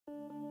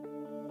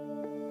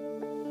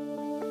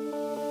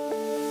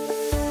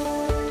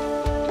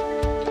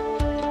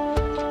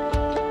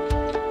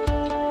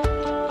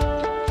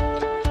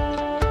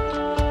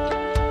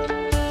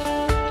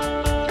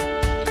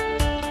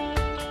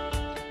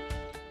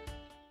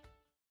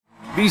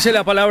Dice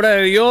la palabra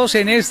de Dios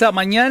en esta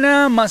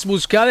mañana, mas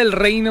buscad el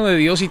reino de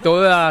Dios y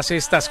todas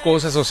estas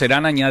cosas os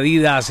serán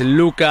añadidas.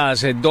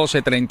 Lucas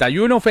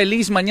 12:31.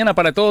 Feliz mañana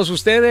para todos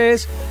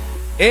ustedes.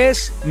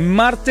 Es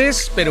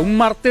martes, pero un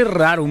martes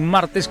raro, un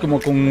martes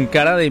como con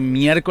cara de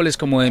miércoles,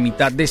 como de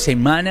mitad de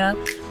semana.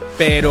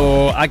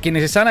 Pero a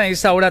quienes están a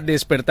esta hora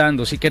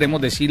despertando, sí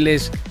queremos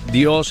decirles,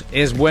 Dios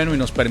es bueno y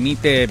nos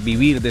permite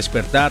vivir,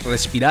 despertar,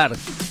 respirar.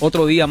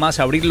 Otro día más,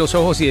 abrir los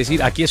ojos y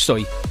decir, aquí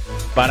estoy.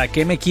 ¿Para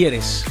qué me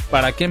quieres?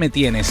 ¿Para qué me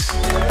tienes?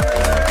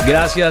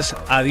 Gracias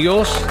a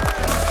Dios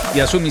y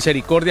a su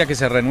misericordia que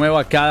se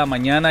renueva cada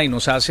mañana y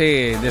nos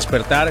hace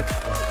despertar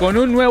con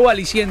un nuevo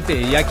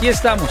aliciente. Y aquí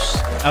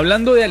estamos,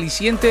 hablando de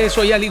aliciente,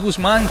 soy Ali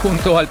Guzmán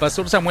junto al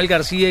pastor Samuel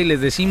García y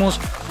les decimos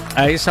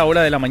a esa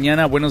hora de la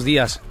mañana, buenos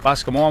días.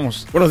 Paz, ¿cómo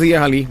vamos? Buenos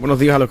días, Ali. Buenos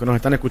días a los que nos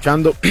están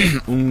escuchando.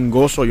 Un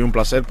gozo y un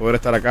placer poder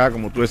estar acá,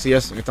 como tú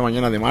decías, en esta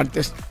mañana de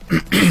martes.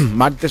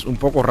 Martes un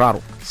poco raro.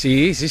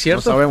 Sí,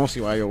 cierto. No sabemos si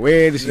va a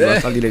llover, si va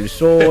a salir el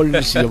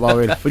sol, si va a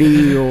haber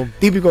frío.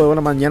 Típico de una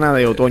mañana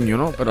de otoño,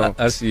 ¿no? Pero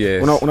así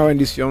es. Una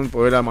bendición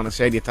poder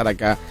amanecer y estar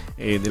acá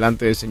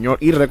delante del Señor.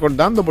 Y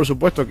recordando, por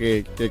supuesto,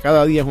 que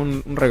cada día es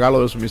un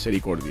regalo de su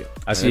misericordia.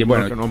 Así es,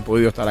 bueno. Que no han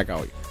podido estar acá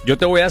hoy. Yo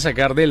te voy a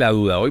sacar de la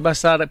duda. Hoy va a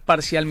estar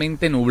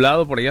parcialmente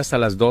nublado por ahí hasta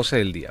las 12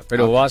 del día.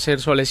 Pero va a ser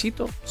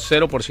solecito,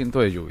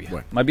 0% de lluvia.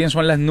 Bueno. Más bien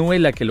son las nubes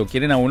las que lo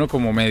quieren a uno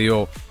como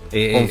medio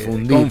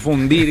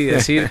confundir y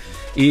decir.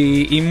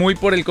 Y muy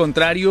por el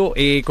contrario,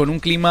 con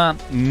un clima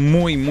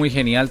muy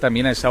genial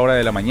también a esa hora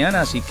de la mañana.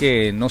 Así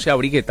que no se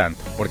abrigue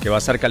tanto, porque va a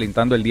estar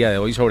calentando el día de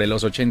hoy sobre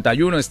los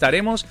 81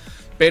 estaremos.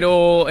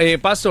 Pero,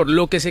 Pastor,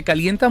 lo que se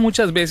calienta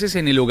muchas veces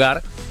en el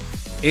hogar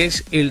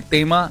es el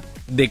tema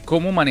de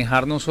cómo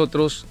manejar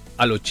nosotros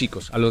a los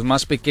chicos, a los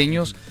más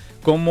pequeños,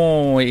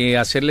 cómo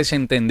hacerles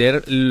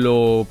entender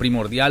lo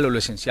primordial o lo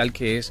esencial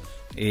que es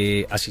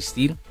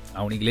asistir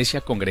a una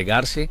iglesia,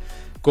 congregarse,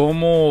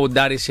 cómo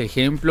dar ese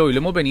ejemplo. Y lo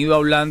hemos venido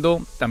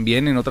hablando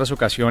también en otras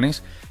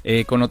ocasiones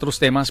con otros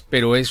temas,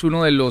 pero es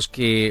uno de los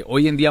que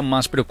hoy en día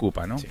más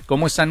preocupa, ¿no? Sí.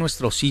 ¿Cómo están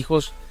nuestros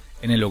hijos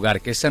en el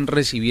hogar? ¿Qué están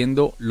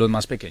recibiendo los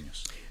más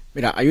pequeños?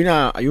 Mira,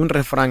 hay un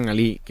refrán,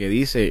 Ali, que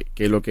dice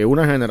que lo que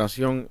una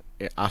generación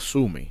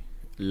asume,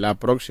 la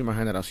próxima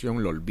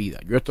generación lo olvida.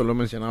 Yo esto lo he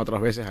mencionado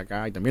otras veces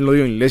acá y también lo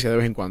digo en iglesia de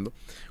vez en cuando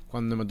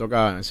me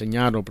toca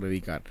enseñar o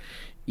predicar.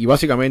 Y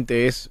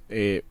básicamente es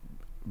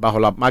bajo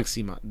la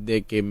máxima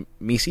de que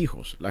mis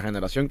hijos, la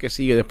generación que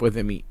sigue después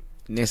de mí,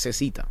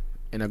 necesita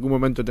en algún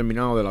momento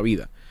determinado de la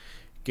vida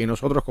que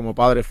nosotros como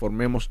padres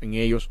formemos en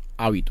ellos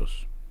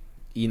hábitos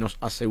y nos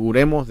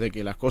aseguremos de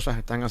que las cosas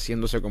están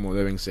haciéndose como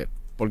deben ser.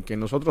 Porque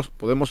nosotros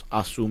podemos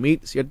asumir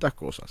ciertas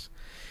cosas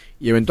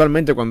y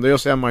eventualmente cuando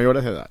ellos sean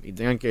mayores de edad y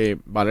tengan que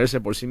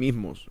valerse por sí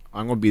mismos,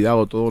 han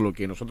olvidado todo lo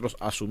que nosotros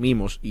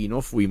asumimos y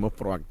no fuimos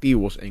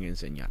proactivos en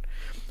enseñar.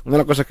 Una de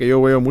las cosas que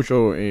yo veo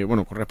mucho,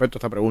 con respecto a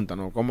esta pregunta,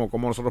 ¿no?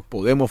 ¿Cómo nosotros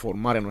podemos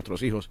formar en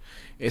nuestros hijos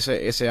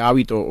ese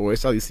hábito o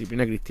esa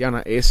disciplina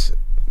cristiana? Es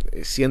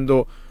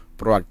siendo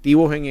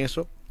proactivos en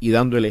eso y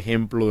dando el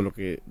ejemplo de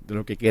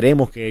lo que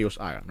queremos que ellos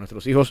hagan.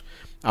 Nuestros hijos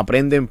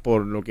aprenden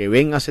por lo que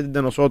ven hacer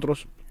de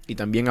nosotros y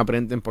también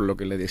aprenden por lo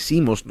que le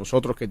decimos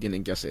nosotros que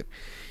tienen que hacer.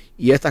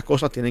 Y estas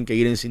cosas tienen que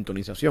ir en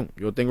sintonización.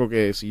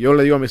 Si yo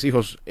le digo a mis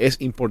hijos,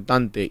 es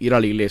importante ir a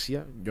la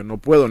iglesia, yo no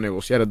puedo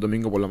negociar el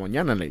domingo por la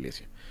mañana en la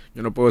iglesia.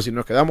 Yo no puedo decir,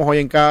 nos quedamos hoy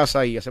en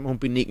casa y hacemos un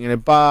picnic en el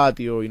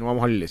patio y no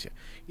vamos a la iglesia.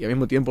 Y al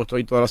mismo tiempo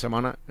estoy toda la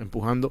semana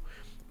empujando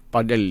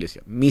para ir a la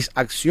iglesia. Mis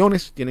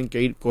acciones tienen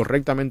que ir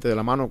correctamente de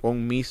la mano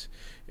con mis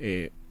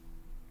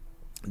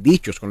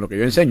dichos, con lo que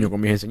yo enseño, con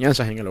mis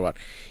enseñanzas en el hogar.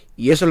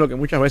 Y eso es lo que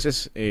muchas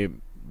veces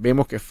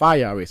vemos que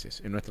falla a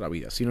veces en nuestra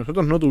vida. Si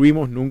nosotros no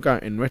tuvimos nunca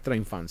en nuestra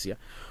infancia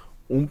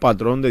un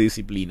patrón de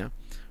disciplina,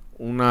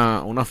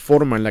 una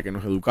forma en la que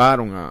nos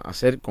educaron a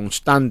ser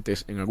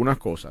constantes en algunas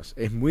cosas,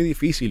 es muy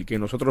difícil que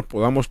nosotros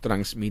podamos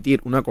transmitir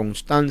una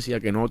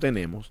constancia que no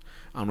tenemos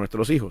a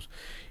nuestros hijos.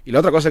 Y la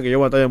otra cosa que yo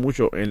batallo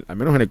mucho, al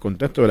menos en el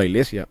contexto de la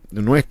iglesia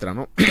de nuestra,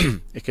 ¿no?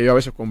 Es que yo a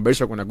veces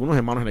converso con algunos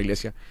hermanos en la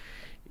iglesia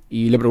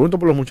y le pregunto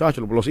por los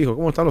muchachos, por los hijos,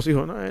 ¿cómo están los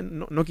hijos?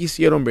 No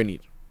quisieron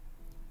venir.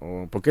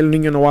 O ¿por qué el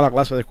niño no va a la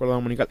clase de escuela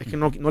dominical? Es que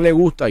no le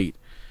gusta ir.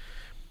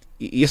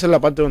 Y esa es la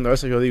parte donde a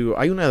veces yo digo,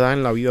 hay una edad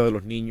en la vida de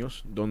los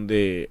niños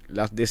donde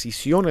las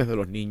decisiones de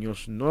los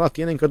niños no las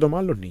tienen que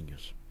tomar los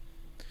niños.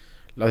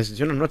 Las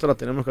decisiones nuestras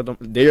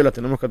de ellos las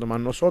tenemos que tomar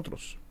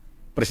nosotros,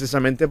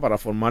 precisamente para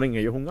formar en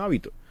ellos un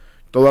hábito.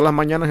 Todas las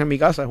mañanas en mi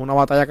casa es una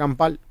batalla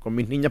campal con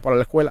mis niñas para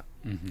la escuela.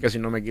 Que si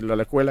no me quiero ir a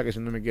la escuela, que si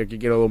no me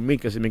quiero dormir,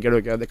 que si me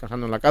quiero quedar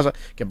descansando en la casa,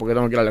 que porque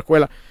tengo que ir a la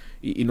escuela.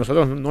 Y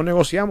nosotros no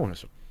negociamos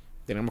eso.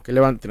 Tenemos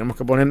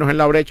que ponernos en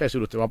la brecha y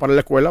decir, usted va para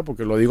la escuela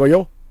porque lo digo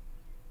yo.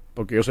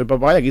 Porque yo soy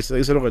papá y aquí se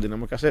dice lo que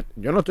tenemos que hacer.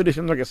 Yo no estoy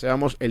diciendo que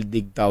seamos el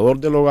dictador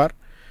del hogar,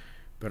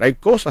 pero hay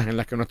cosas en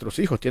las que nuestros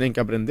hijos tienen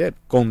que aprender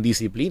con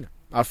disciplina.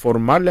 A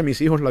formarle a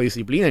mis hijos la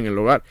disciplina en el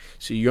hogar.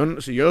 Si yo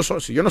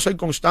no soy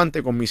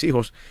constante con mis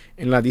hijos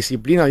en la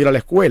disciplina de ir a la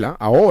escuela,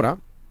 ahora,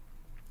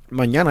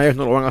 mañana ellos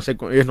no van a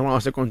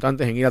ser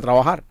constantes en ir a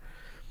trabajar.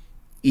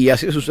 Y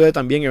así sucede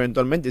también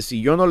eventualmente.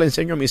 Si yo no le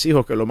enseño a mis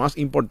hijos que lo más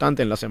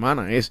importante en la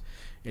semana es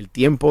el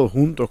tiempo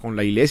juntos con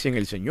la iglesia en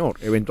el Señor,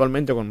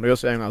 eventualmente cuando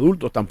ellos sean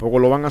adultos tampoco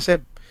lo van a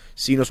hacer.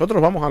 Si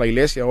nosotros vamos a la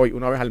iglesia hoy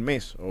una vez al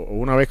mes o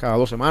una vez cada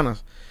 2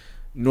 semanas,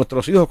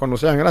 nuestros hijos cuando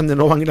sean grandes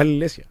no van a ir a la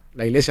iglesia.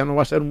 La iglesia no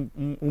va a ser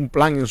un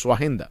plan en su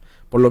agenda.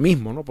 Por lo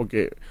mismo, ¿no?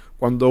 Porque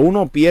cuando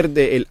uno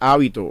pierde el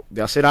hábito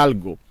de hacer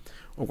algo,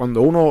 o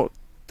cuando uno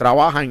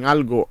trabaja en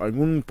algo, en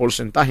un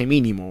porcentaje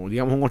mínimo,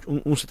 digamos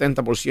un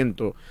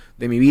 70%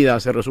 de mi vida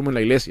se resume en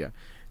la iglesia,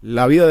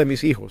 la vida de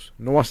mis hijos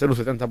no va a ser un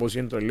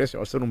 70% de la iglesia,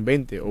 va a ser un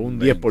 20 o un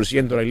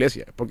 10% de la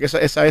iglesia. Porque esa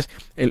es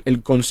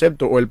el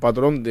concepto o el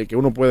patrón de que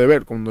uno puede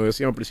ver, cuando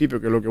decíamos al principio,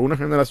 que lo que una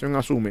generación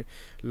asume,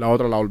 la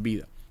otra la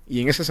olvida.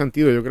 Y en ese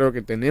sentido yo creo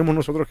que tenemos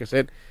nosotros que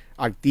ser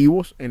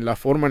activos en la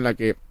forma en la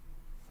que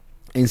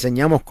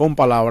enseñamos con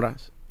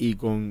palabras y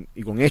con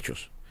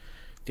hechos.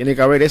 Tiene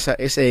que haber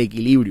ese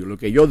equilibrio. Lo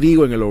que yo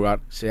digo en el hogar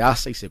se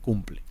hace y se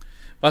cumple.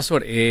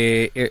 Pastor,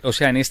 o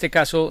sea, en este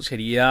caso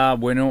sería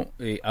bueno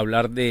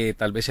hablar de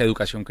tal vez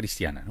educación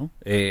cristiana, ¿no?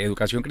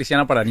 Educación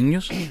cristiana para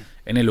niños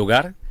en el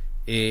hogar.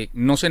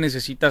 No se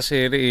necesita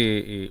ser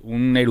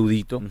un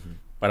erudito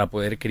para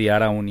poder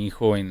criar a un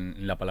hijo en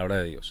la palabra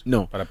de Dios.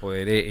 No. Para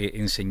poder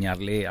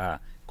enseñarle a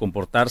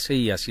comportarse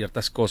y a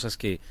ciertas cosas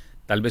que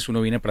tal vez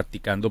uno viene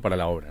practicando para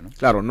la obra, ¿no?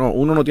 Claro, no,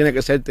 uno no tiene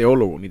que ser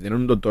teólogo ni tener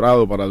un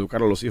doctorado para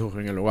educar a los hijos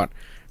en el hogar.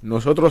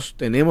 Nosotros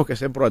tenemos que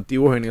ser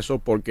proactivos en eso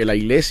porque la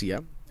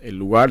iglesia, el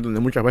lugar donde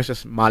muchas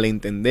veces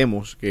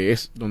malentendemos que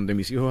es donde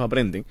mis hijos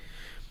aprenden,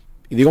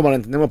 y digo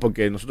malentendemos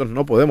porque nosotros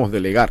no podemos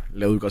delegar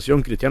la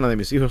educación cristiana de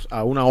mis hijos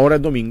a una hora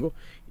el domingo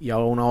y a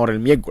una hora el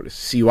miércoles,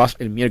 si vas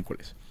el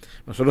miércoles.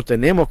 Nosotros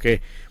tenemos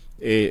que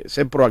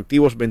ser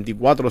proactivos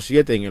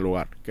 24/7 en el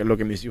hogar, que es lo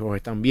que mis hijos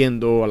están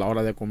viendo a la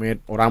hora de comer.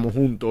 Oramos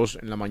juntos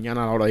en la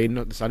mañana a la hora de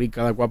irnos, de salir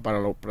cada cual para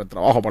el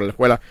trabajo, para la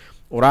escuela.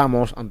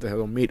 Oramos antes de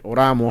dormir,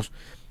 oramos.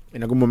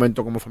 En algún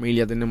momento como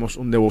familia tenemos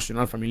un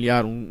devocional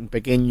familiar, un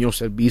pequeño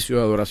servicio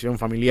de adoración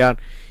familiar,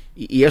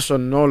 y eso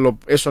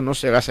no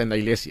se basa en la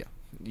iglesia.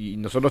 Y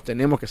nosotros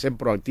tenemos que ser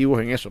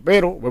proactivos en eso.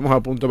 Pero vamos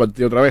a punto de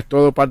partir otra vez,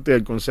 todo parte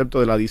del concepto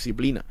de la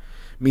disciplina.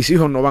 Mis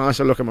hijos no van a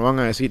hacer lo que me van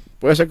a decir.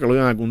 Puede ser que lo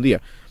digan algún día.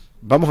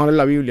 Vamos a leer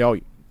la Biblia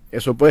hoy.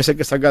 Eso puede ser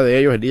que salga de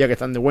ellos el día que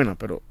están de buena,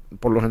 pero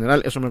por lo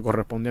general eso me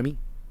corresponde a mí.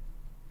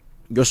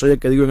 Yo soy el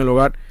que digo en el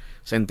hogar,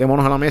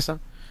 sentémonos a la mesa,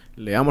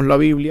 leamos la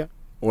Biblia,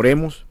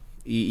 oremos,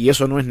 y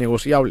eso no es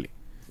negociable.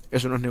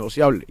 Eso no es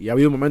negociable. Y ha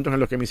habido momentos en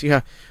los que mis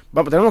hijas,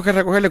 tenemos que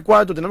recoger el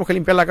cuarto, tenemos que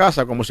limpiar la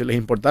casa, como si les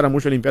importara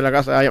mucho limpiar la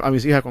casa a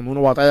mis hijas, cuando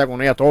uno batalla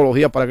con ellas todos los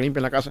días para que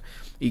limpien la casa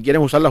y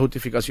quieren usar la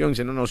justificación,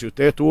 diciendo, no, si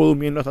usted estuvo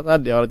durmiendo esta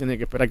tarde, ahora tiene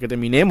que esperar que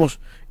terminemos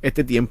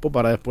este tiempo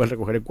para después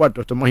recoger el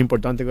cuarto. Esto es más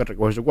importante que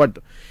recoger su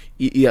cuarto.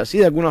 Y así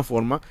de alguna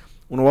forma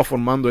uno va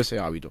formando ese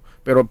hábito.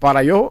 Pero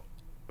para yo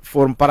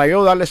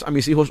darles a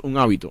mis hijos un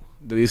hábito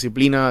de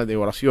disciplina, de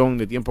oración,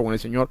 de tiempo con el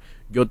Señor,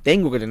 yo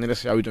tengo que tener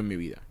ese hábito en mi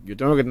vida. Yo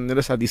tengo que tener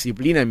esa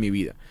disciplina en mi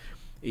vida.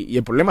 Y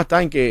el problema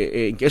está en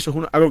que eso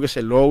es algo que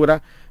se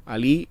logra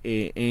allí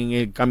en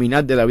el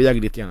caminar de la vida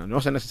cristiana. No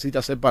se necesita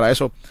hacer para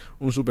eso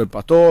un super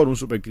pastor, un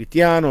super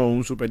cristiano,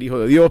 un super hijo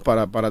de Dios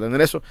para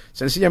tener eso.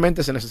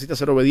 Sencillamente se necesita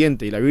ser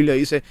obediente. Y la Biblia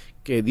dice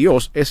que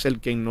Dios es el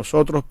que en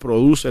nosotros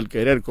produce el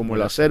querer como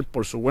el hacer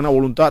por su buena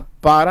voluntad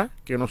para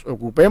que nos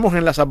ocupemos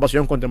en la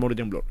salvación con temor y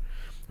temblor.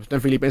 Esto está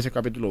en Filipenses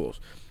capítulo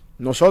 2.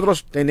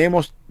 Nosotros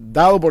tenemos,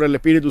 dado por el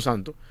Espíritu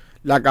Santo,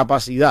 la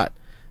capacidad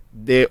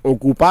de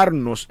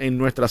ocuparnos en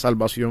nuestra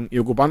salvación. Y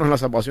ocuparnos en la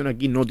salvación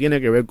aquí no tiene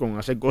que ver con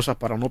hacer cosas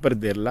para no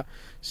perderla,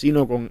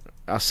 sino con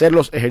hacer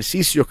los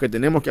ejercicios que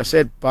tenemos que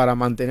hacer para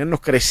mantenernos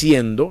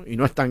creciendo y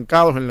no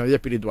estancados en la vida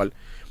espiritual.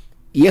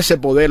 Y ese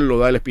poder lo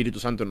da el Espíritu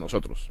Santo en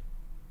nosotros.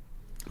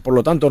 Por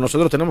lo tanto,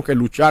 nosotros tenemos que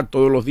luchar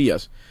todos los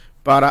días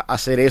para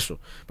hacer eso.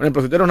 Por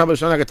ejemplo, si tú eres una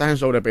persona que estás en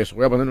sobrepeso,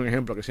 voy a poner un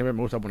ejemplo que siempre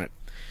me gusta poner,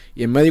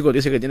 y el médico te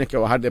dice que tienes que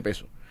bajar de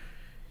peso.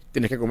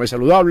 Tienes que comer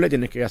saludable,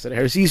 tienes que hacer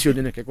ejercicio,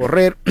 tienes que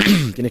correr,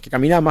 tienes que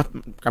caminar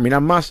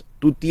más.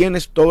 Tú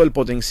tienes todo el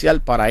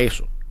potencial para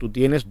eso. Tú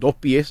tienes 2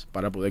 pies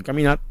para poder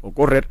caminar o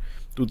correr.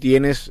 Tú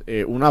tienes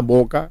una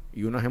boca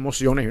y unas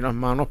emociones y unas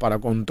manos para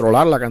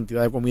controlar la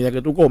cantidad de comida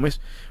que tú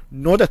comes.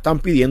 No te están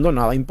pidiendo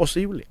nada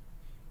imposible.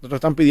 No te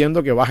están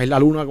pidiendo que bajes la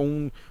luna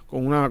con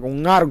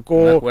un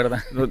arco.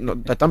 No,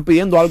 te están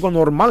pidiendo algo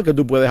normal que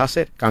tú puedes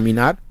hacer.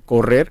 Caminar,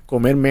 correr,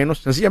 comer menos.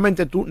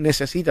 Sencillamente tú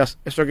necesitas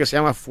eso que se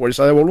llama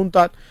fuerza de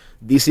voluntad,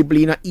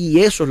 disciplina,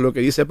 y eso es lo que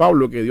dice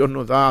Pablo, que Dios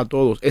nos da a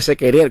todos. Ese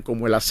querer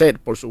como el hacer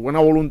por su buena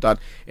voluntad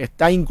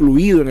está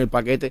incluido en el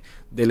paquete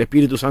del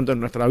Espíritu Santo en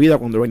nuestra vida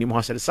cuando venimos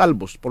a ser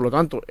salvos. Por lo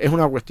tanto, es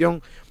una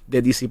cuestión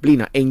de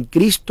disciplina. En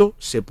Cristo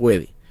se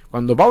puede.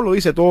 Cuando Pablo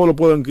dice todo lo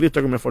puedo en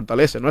Cristo que me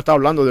fortalece, no está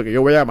hablando de que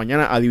yo vaya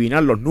mañana a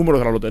adivinar los números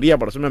de la lotería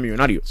para hacerme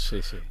millonario. Sí.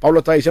 Pablo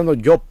está diciendo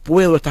yo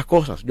puedo estas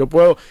cosas, yo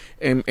puedo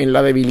en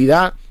la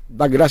debilidad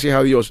dar gracias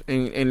a Dios,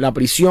 en la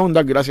prisión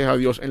dar gracias a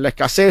Dios, en la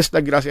escasez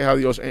dar gracias a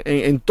Dios,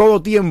 en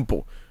todo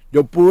tiempo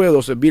Yo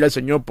puedo servir al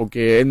Señor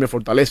porque Él me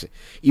fortalece.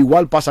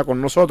 Igual pasa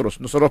con nosotros.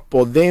 Nosotros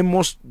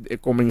podemos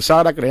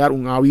comenzar a crear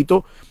un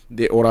hábito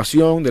de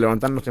oración, de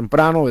levantarnos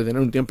temprano, de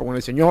tener un tiempo con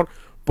el Señor.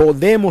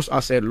 Podemos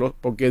hacerlo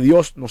porque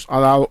Dios nos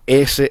ha dado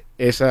ese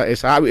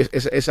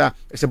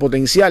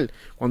potencial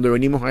cuando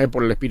venimos a Él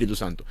por el Espíritu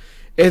Santo.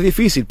 Es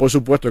difícil, por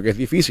supuesto que es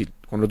difícil.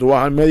 Cuando tú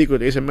vas al médico y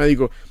te dice el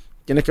médico,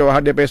 tienes que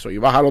bajar de peso y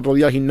vas al otro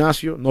día al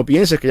gimnasio, no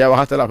pienses que ya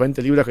bajaste las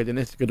 20 libras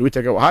que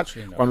tuviste que bajar. Sí,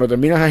 no. Cuando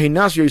terminas el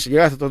gimnasio y si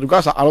llegas hasta tu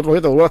casa, al otro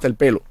día te duele hasta el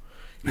pelo.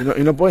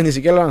 Y no puedes ni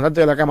siquiera levantarte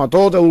de la cama,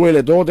 todo te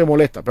duele, todo te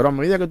molesta. Pero a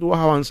medida que tú vas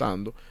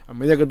avanzando, a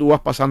medida que tú vas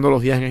pasando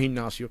los días en el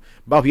gimnasio,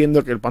 vas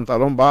viendo que el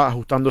pantalón va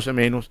ajustándose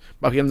menos,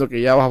 vas viendo que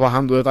ya vas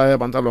bajando de talla de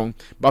pantalón,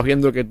 vas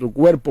viendo que tu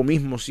cuerpo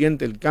mismo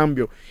siente el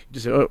cambio y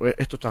dices, oh,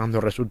 esto está dando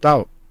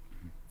resultado.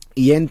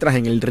 Y entras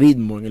en el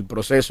ritmo, en el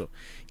proceso,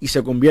 y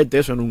se convierte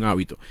eso en un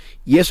hábito.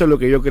 Y eso es lo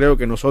que yo creo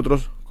que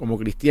nosotros como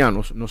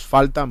cristianos nos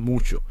falta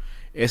mucho,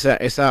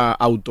 esa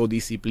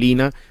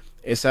autodisciplina,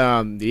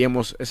 esa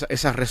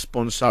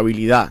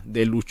responsabilidad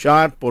de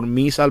luchar por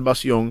mi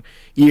salvación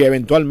y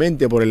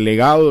eventualmente por el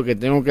legado que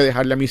tengo que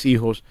dejarle a mis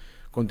hijos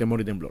con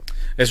temor y temblor.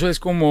 Eso es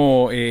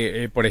como,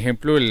 por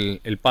ejemplo,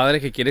 el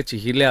padre que quiere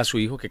exigirle a su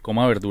hijo que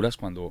coma verduras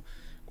cuando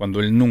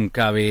él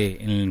nunca ve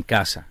en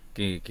casa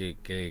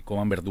que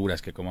coman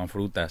verduras, que coman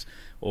frutas,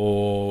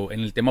 o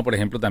en el tema, por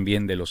ejemplo,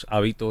 también de los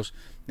hábitos,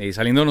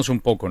 saliéndonos un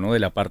poco, ¿no?, de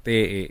la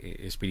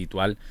parte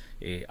espiritual,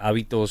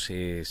 hábitos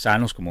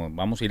sanos, como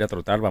vamos a ir a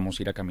trotar, vamos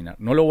a ir a caminar.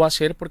 No lo va a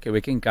hacer porque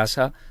ve que en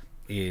casa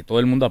todo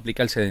el mundo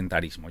aplica el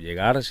sedentarismo,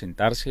 llegar,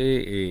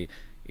 sentarse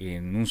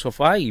en un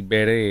sofá y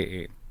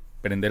ver,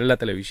 prender la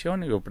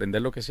televisión o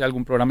prender lo que sea,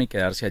 algún programa y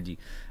quedarse allí.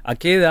 ¿A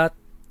qué edad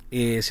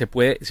se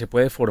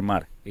puede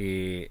formar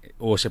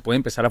o se puede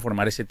empezar a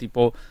formar ese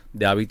tipo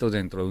de hábitos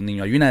dentro de un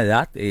niño? ¿Hay una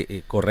edad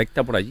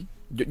correcta por allí?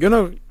 Yo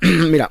no,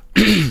 mira,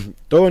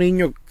 todo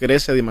niño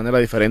crece de manera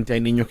diferente.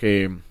 Hay niños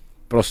que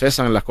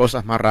procesan las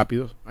cosas más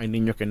rápido, hay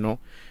niños que no.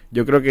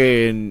 Yo creo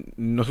que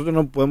nosotros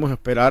no podemos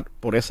esperar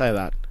por esa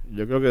edad.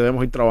 Yo creo que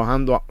debemos ir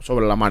trabajando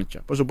sobre la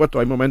marcha. Por supuesto,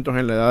 hay momentos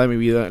en la edad de mi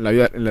vida, en la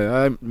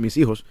edad de mis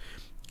hijos,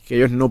 que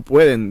ellos no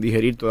pueden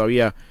digerir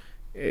todavía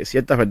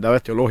ciertas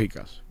verdades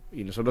teológicas.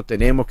 Y nosotros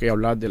tenemos que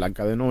hablar del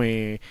arca de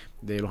Noé,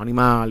 de los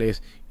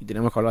animales, y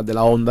tenemos que hablar de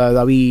la onda de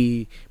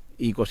David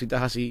y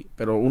cositas así,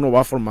 pero uno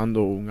va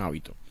formando un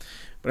hábito.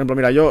 Por ejemplo,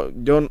 mira, a mí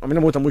no me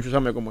gusta mucho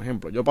usarme como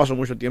ejemplo. Yo paso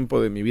mucho tiempo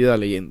de mi vida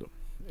leyendo,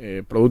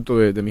 producto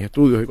de mis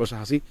estudios y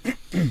cosas así.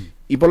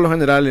 Y por lo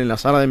general en la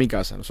sala de mi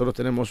casa nosotros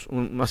tenemos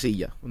una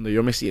silla donde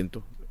yo me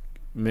siento,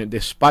 de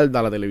espalda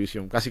a la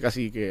televisión,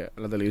 casi que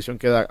la televisión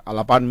queda a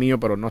la par mío,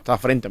 pero no está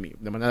frente a mí,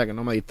 de manera que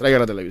no me distraiga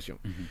la televisión.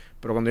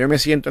 Pero cuando yo me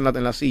siento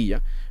en la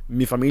silla,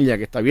 mi familia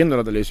que está viendo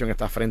la televisión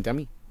está frente a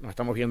mí, nos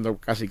estamos viendo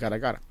casi cara a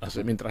cara.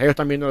 Entonces, mientras ellos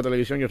están viendo la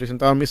televisión, yo estoy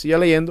sentado en mi silla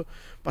leyendo,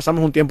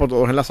 pasamos un tiempo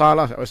todos en la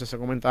sala, a veces se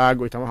comenta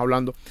algo y estamos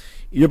hablando,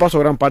 y yo paso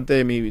gran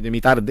parte de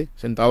mi tarde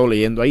sentado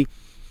leyendo ahí,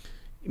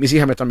 y mis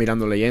hijas me están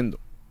mirando leyendo.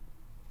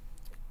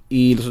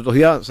 Y los otros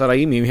días,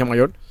 Saraí, mi hija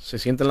mayor, se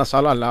sienta en la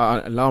sala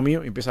al lado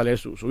mío y empieza a leer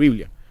su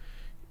Biblia.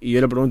 Y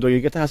yo le pregunto, ¿y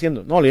qué estás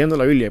haciendo? No, leyendo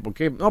la Biblia. ¿Por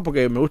qué? No,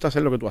 porque me gusta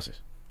hacer lo que tú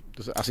haces.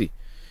 Entonces, así.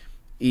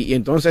 Y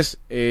entonces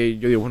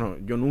yo digo, bueno,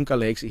 yo nunca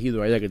le he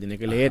exigido a ella que tiene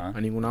que leer a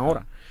ninguna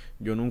hora.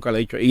 Yo nunca le he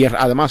dicho. Y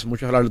además,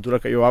 muchas de las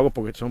lecturas que yo hago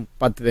porque son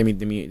parte de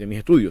mis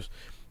estudios.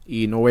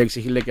 Y no voy a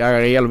exigirle que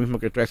haga ella lo mismo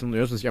que estoy haciendo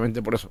yo,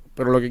 sencillamente por eso.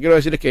 Pero lo que quiero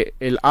decir es que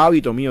el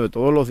hábito mío de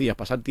todos los días,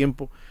 pasar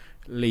tiempo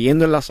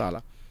leyendo en la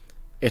sala,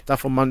 está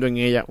formando en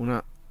ella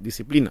una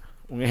disciplina,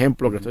 un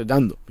ejemplo que estoy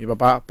dando. Mi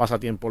papá pasa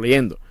tiempo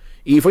leyendo.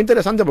 Y fue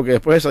interesante porque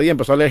después de ese día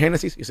empezó a leer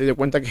Génesis y se dio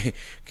cuenta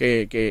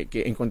que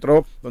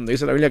encontró donde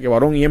dice la Biblia que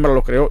varón y hembra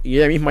los creó, y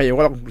ella misma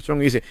llegó a la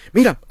conclusión y dice,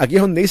 mira, aquí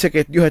es donde dice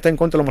que Dios está en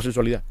contra de la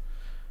homosexualidad.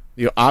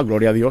 Digo,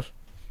 gloria a Dios.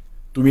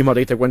 Tú misma te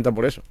diste cuenta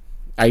por eso.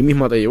 Ahí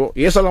misma te llevó.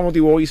 Y eso la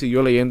motivó y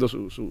siguió leyendo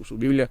su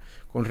Biblia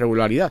con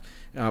regularidad.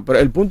 Pero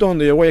el punto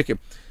donde yo voy es que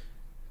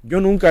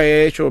yo nunca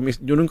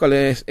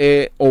les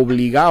he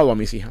obligado a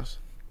mis hijas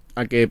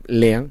a que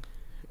lean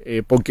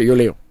porque yo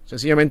leo.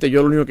 Sencillamente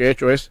yo lo único que he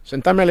hecho es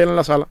sentarme a leer en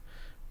la sala.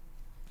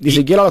 Ni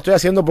siquiera lo estoy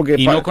haciendo porque...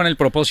 Y no con el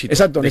propósito.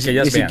 Exacto, ni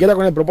siquiera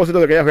con el propósito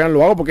de que ellas vean.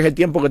 Lo hago porque es el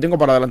tiempo que tengo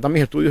para adelantar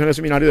mis estudios en el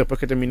seminario después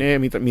que terminé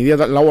mi día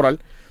laboral,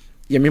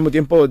 y al mismo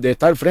tiempo de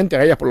estar frente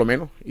a ellas por lo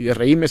menos y de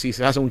reírme si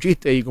se hace un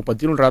chiste y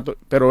compartir un rato.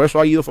 Pero eso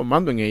ha ido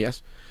formando en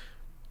ellas,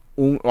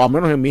 o al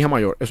menos en mi hija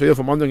mayor, eso ha ido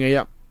formando en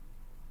ella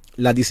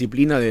la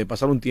disciplina de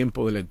pasar un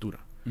tiempo de lectura.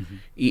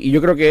 Y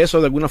yo creo que eso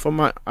de alguna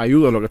forma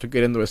ayuda a lo que estoy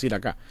queriendo decir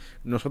acá.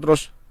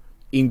 Nosotros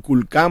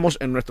inculcamos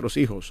en nuestros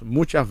hijos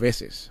muchas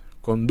veces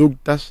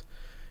conductas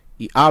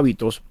y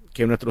hábitos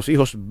que nuestros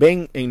hijos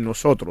ven en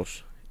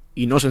nosotros,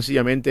 y no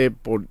sencillamente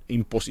por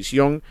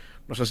imposición,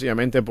 no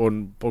sencillamente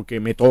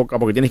porque me toca,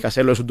 porque tienes que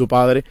hacerlo, eso es tu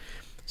padre,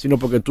 sino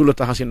porque tú lo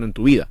estás haciendo en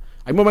tu vida.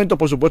 Hay momentos,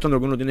 por supuesto, en los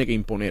que uno tiene que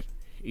imponer,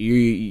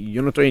 y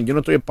yo no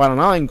estoy para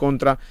nada en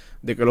contra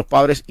de que los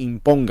padres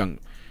impongan.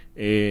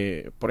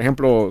 Por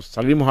ejemplo,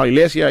 salimos a la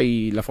iglesia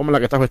y la forma en la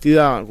que estás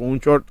vestida con un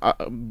short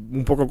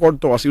un poco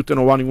corto, así usted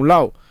no va a ningún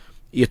lado.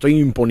 y estoy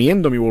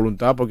imponiendo mi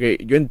voluntad, porque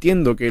yo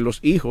entiendo que los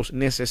hijos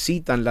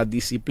necesitan la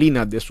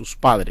disciplina de sus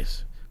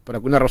padres. Por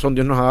alguna razón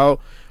Dios nos ha dado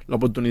la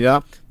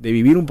oportunidad de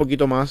vivir un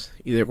poquito más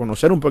y de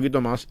conocer un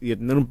poquito más y de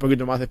tener un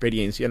poquito más de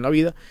experiencia en la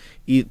vida,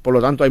 y por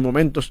lo tanto hay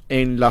momentos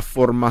en la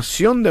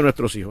formación de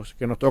nuestros hijos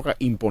que nos toca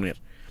imponer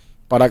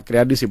para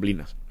crear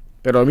disciplinas,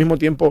 pero al mismo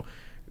tiempo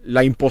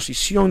la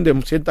imposición de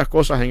ciertas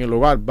cosas en el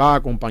hogar va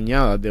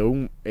acompañada de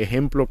un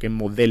ejemplo que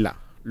modela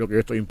lo que yo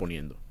estoy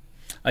imponiendo.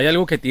 Hay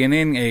algo que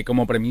tienen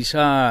como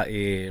premisa,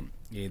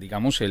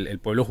 digamos, el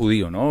pueblo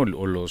judío, ¿no?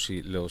 O los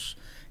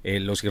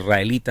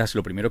israelitas.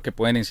 Lo primero que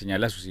pueden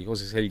enseñarle a sus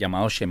hijos es el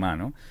llamado Shema,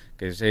 ¿no?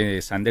 Que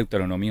está en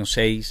Deuteronomio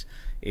 6,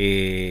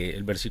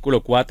 el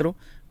versículo 4.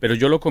 Pero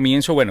yo lo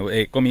comienzo,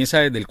 comienza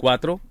desde el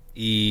 4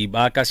 y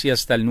va casi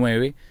hasta el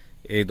 9,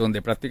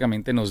 donde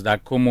prácticamente nos da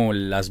como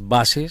las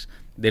bases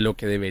de lo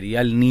que debería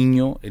el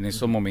niño en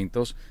estos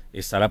momentos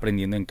estar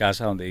aprendiendo en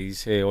casa, donde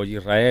dice: oye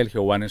Israel,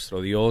 Jehová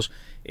nuestro Dios,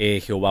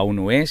 Jehová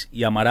uno es,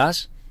 y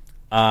amarás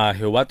a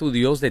Jehová tu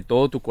Dios de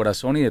todo tu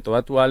corazón y de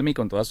toda tu alma y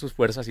con todas tus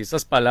fuerzas, y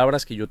estas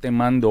palabras que yo te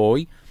mando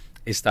hoy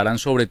estarán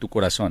sobre tu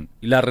corazón,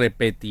 y las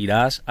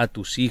repetirás a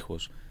tus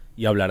hijos,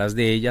 y hablarás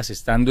de ellas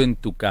estando en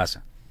tu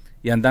casa,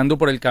 y andando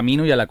por el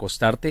camino y al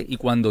acostarte, y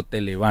cuando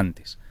te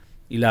levantes,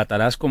 y la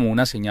atarás como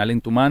una señal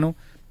en tu mano,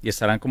 y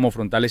estarán como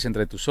frontales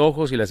entre tus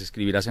ojos, y las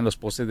escribirás en los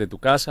postes de tu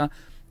casa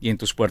y en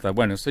tus puertas.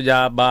 Bueno, esto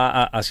ya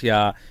va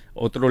hacia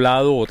otro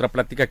lado, otra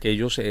práctica que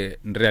ellos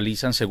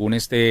realizan según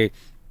estos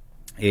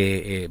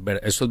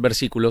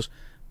versículos,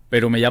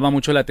 pero me llama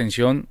mucho la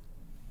atención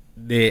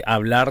de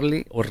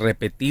hablarle o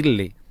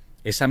repetirle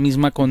esa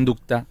misma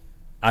conducta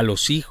a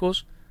los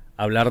hijos,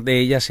 hablar de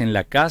ellas en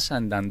la casa,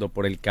 andando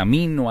por el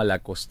camino, al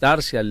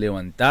acostarse, al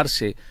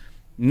levantarse.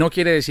 No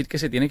quiere decir que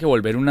se tiene que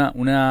volver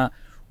una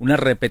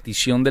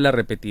repetición de la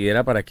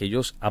repetidera para que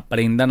ellos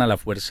aprendan a la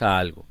fuerza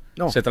algo.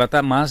 No. Se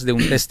trata más de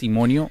un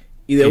testimonio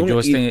y de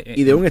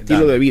un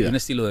estilo de vida. Un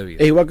estilo de vida.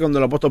 Es igual que cuando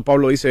el apóstol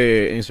Pablo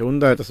dice en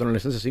 2 de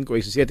Tesalonicenses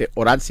 5:17,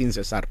 orad sin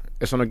cesar.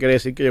 Eso no quiere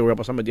decir que yo voy a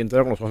pasar mi día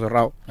entero con los ojos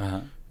cerrados.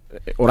 Ajá.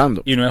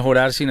 Orando. Y no es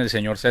orar sin el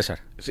señor César.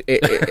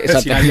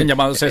 Sin alguien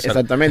llamado César.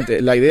 Exactamente.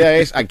 La idea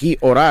es aquí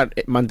orar,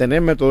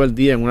 mantenerme todo el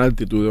día en una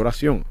actitud de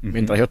oración.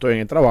 Mientras yo estoy en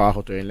el trabajo,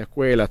 estoy en la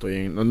escuela, estoy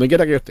en donde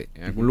quiera que yo esté,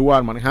 en algún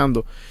lugar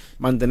manejando,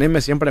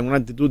 mantenerme siempre en una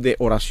actitud de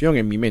oración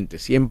en mi mente,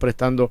 siempre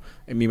estando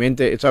en mi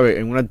mente, ¿sabes?,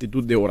 en una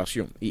actitud de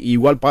oración. Y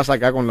igual pasa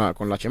acá con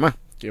la Shema,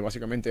 que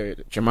básicamente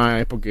Shema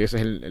es porque ese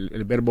es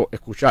el verbo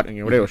escuchar en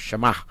hebreo,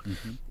 Shema.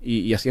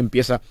 Y así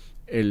empieza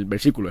el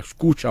versículo: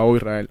 escucha, oh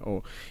Israel.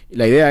 Y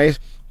la idea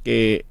es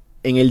que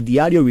en el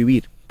diario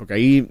vivir, porque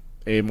ahí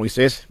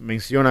Moisés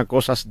menciona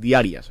cosas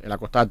diarias, el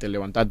acostarte, el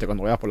levantarte,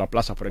 cuando vayas por la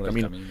plaza, por el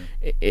camino.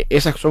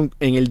 Esas son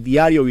en el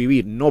diario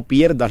vivir. No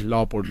pierdas la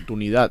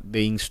oportunidad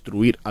de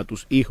instruir a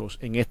tus hijos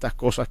en estas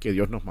cosas que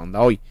Dios nos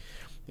manda hoy,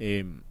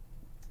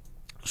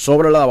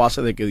 sobre la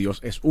base de que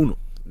Dios es uno,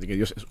 de que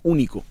Dios es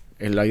único.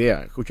 Es la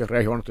idea: escucha,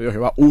 Rey, Jehová nuestro Dios,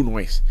 Jehová uno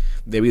es,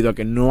 debido a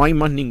que no hay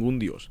más ningún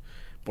Dios.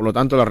 Por lo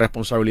tanto, la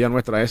responsabilidad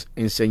nuestra es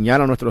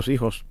enseñar a nuestros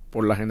hijos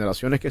por las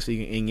generaciones que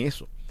siguen en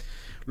eso.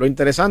 Lo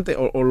interesante,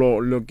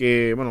 lo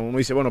que, uno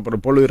dice, pero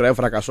el pueblo de Israel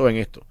fracasó en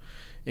esto,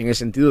 en el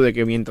sentido de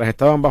que mientras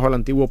estaban bajo el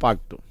antiguo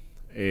pacto,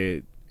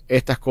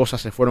 estas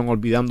cosas se fueron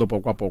olvidando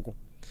poco a poco,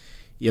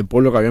 y el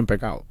pueblo cayó en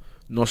pecado.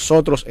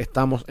 Nosotros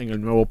estamos en el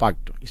nuevo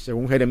pacto, y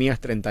según Jeremías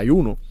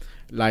 31,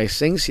 la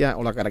esencia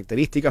o la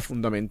característica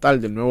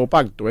fundamental del nuevo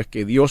pacto es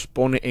que Dios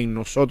pone en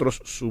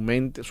nosotros su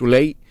mente, su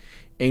ley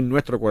en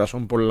nuestro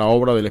corazón por la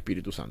obra del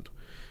Espíritu Santo.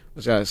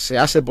 O sea, se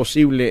hace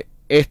posible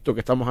esto que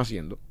estamos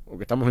haciendo, o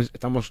que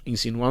estamos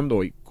insinuando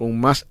hoy, con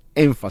más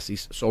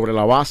énfasis sobre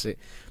la base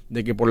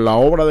de que por la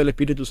obra del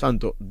Espíritu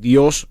Santo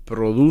Dios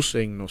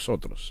produce en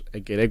nosotros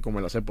el querer como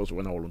el hacer por su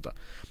buena voluntad.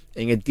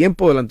 En el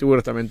tiempo del Antiguo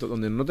Testamento,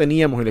 donde no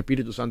teníamos el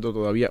Espíritu Santo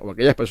todavía, o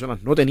aquellas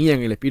personas no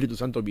tenían el Espíritu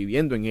Santo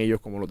viviendo en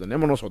ellos como lo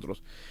tenemos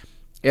nosotros,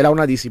 era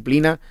una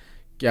disciplina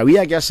que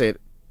había que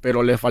hacer,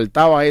 pero le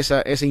faltaba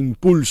ese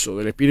impulso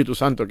del Espíritu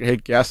Santo, que es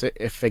el que hace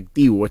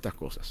efectivo estas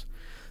cosas.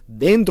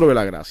 Dentro de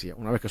la gracia,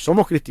 una vez que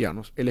somos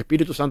cristianos, el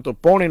Espíritu Santo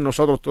pone en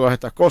nosotros todas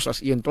estas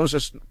cosas, y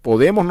entonces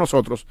podemos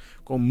nosotros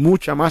con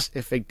mucha más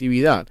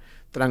efectividad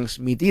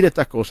transmitir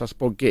estas cosas,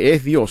 porque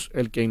es Dios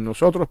el que en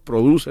nosotros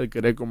produce el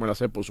querer como el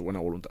hacer por su buena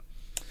voluntad.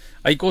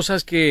 Hay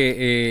cosas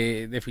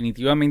que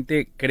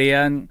definitivamente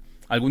crean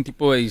algún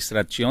tipo de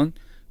distracción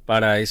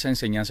para esa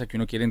enseñanza que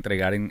uno quiere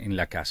entregar en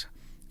la casa.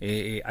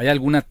 ¿Hay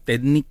alguna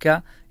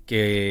técnica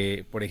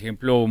que, por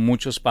ejemplo,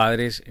 muchos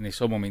padres en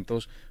estos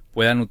momentos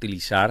puedan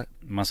utilizar,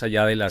 más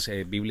allá de las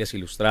Biblias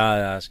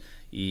ilustradas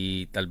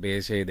y tal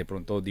vez de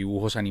pronto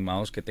dibujos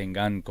animados que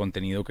tengan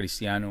contenido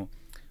cristiano,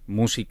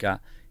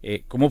 música?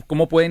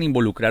 ¿Cómo pueden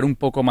involucrar un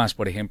poco más,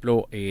 por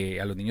ejemplo,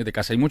 a los niños de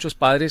casa? Hay muchos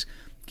padres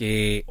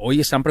que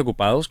hoy están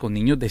preocupados con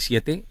niños de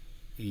 7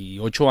 y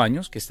 8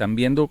 años que están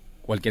viendo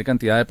cualquier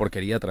cantidad de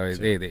porquería a través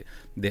de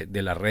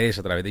las redes,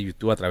 a través de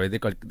YouTube, a través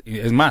de...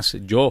 Es más,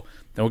 yo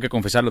tengo que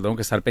confesarlo, tengo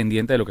que estar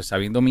pendiente de lo que está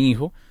viendo mi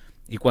hijo,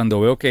 y cuando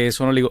veo que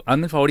eso no, le digo,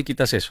 hazme el favor y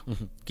quitas eso,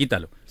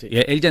 quítalo. Sí. Y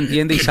él ya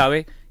entiende y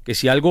sabe que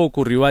si algo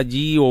ocurrió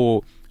allí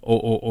o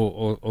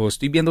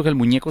estoy viendo que el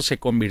muñeco se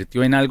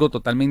convirtió en algo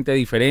totalmente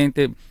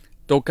diferente,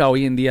 toca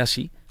hoy en día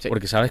sí.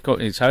 Porque sabes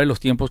los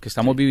tiempos que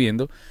estamos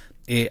viviendo.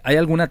 ¿Hay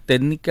alguna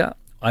técnica,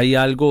 hay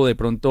algo de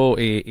pronto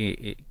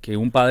que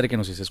un padre que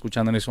nos está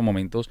escuchando en esos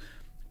momentos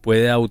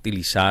pueda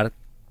utilizar?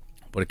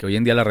 Porque hoy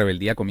en día la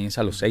rebeldía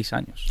comienza a los 6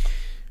 años.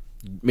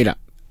 Mira,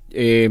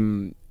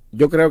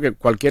 yo creo que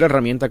cualquier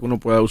herramienta que uno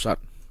pueda usar,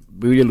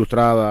 Biblia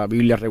ilustrada,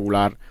 Biblia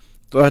regular,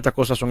 todas estas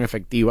cosas son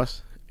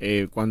efectivas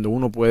cuando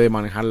uno puede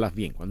manejarlas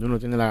bien, cuando uno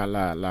tiene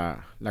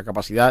la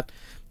capacidad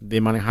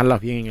de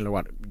manejarlas bien en el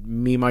hogar.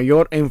 Mi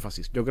mayor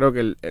énfasis, yo creo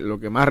que lo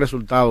que más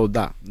resultados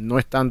da, no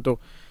es tanto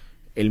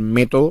el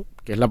método,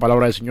 que es la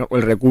palabra del Señor, o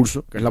el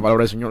recurso, que es la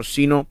palabra del Señor,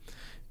 sino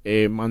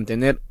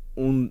mantener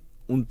un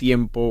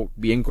tiempo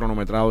bien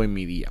cronometrado en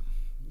mi día.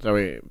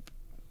 ¿Sabe?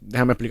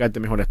 Déjame explicarte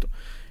mejor esto.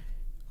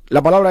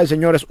 La palabra del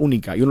Señor es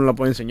única y uno la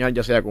puede enseñar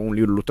ya sea con un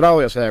libro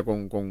ilustrado, ya sea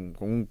con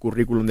un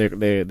currículum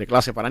de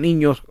clase para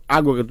niños,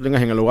 algo que tú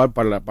tengas en el hogar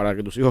para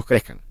que tus hijos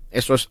crezcan.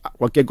 Eso es,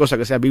 cualquier cosa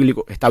que sea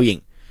bíblico está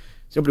bien,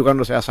 siempre y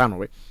cuando sea sano,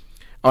 ¿ve?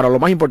 Ahora, lo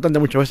más importante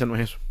muchas veces no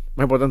es eso. Lo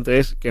más importante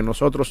es que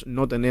nosotros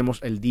no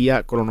tenemos el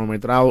día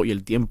cronometrado y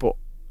el tiempo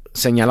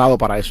señalado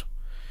para eso.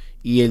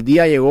 Y el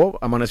día llegó,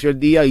 amaneció el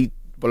día y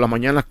por las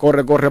mañanas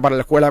corre para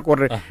la escuela,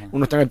 corre. Ajá.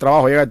 Uno está en el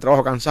trabajo, llega del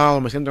trabajo cansado,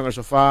 me siento en el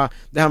sofá,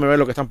 déjame ver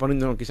lo que están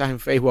poniendo quizás en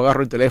Facebook,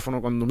 agarro el teléfono.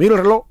 Cuando miro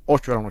el reloj,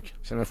 8 de la noche,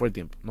 se me fue el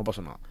tiempo, no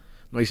pasó nada.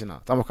 No hice nada,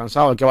 estamos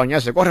cansados, hay que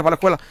bañarse, corre para la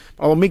escuela,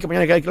 para dormir, que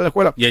mañana hay que ir a la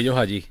escuela. Y ellos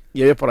allí.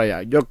 Y ellos por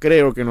allá. Yo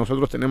creo que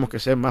nosotros tenemos que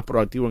ser más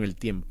proactivos en el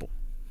tiempo,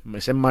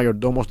 ser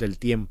mayordomos del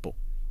tiempo,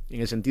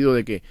 en el sentido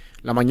de que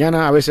la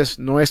mañana a veces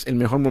no es el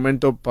mejor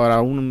momento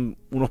para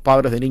unos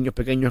padres de niños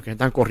pequeños que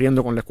están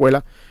corriendo con la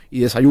escuela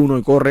y desayuno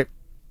y corre,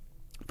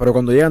 pero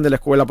cuando llegan de la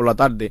escuela por la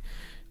tarde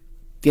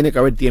tiene que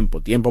haber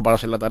tiempo para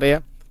hacer la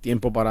tarea,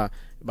 tiempo para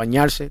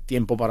bañarse,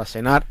 tiempo para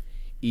cenar,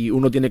 y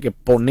uno tiene que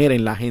poner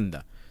en la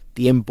agenda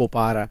tiempo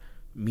para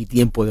mi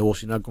tiempo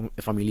devocional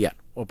familiar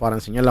o para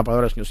enseñar la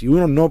palabra del Señor. Si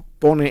uno no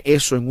pone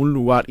eso en un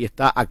lugar y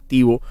está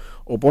activo,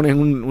 o pones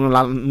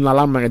una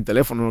alarma en el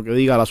teléfono que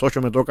diga a las 8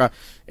 me toca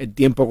el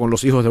tiempo con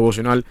los hijos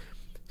devocional,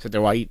 se te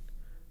va a ir.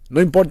 No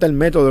importa el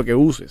método que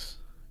uses,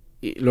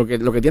 y lo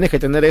que tienes que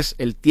tener es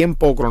el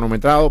tiempo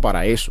cronometrado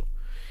para eso.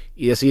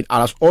 Y decir, a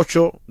las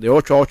 8, de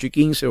 8 a 8 y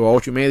 15 o a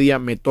 8 y media,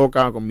 me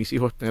toca con mis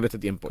hijos tener este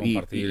tiempo.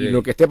 Y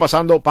lo que esté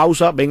pasando,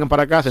 pausa, vengan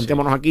para acá,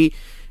 sentémonos aquí,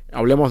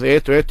 hablemos de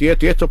esto,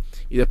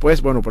 y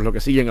después, bueno, pues lo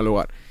que sigue en el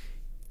hogar.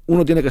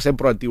 Uno tiene que ser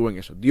proactivo en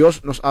eso.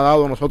 Dios nos ha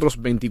dado a nosotros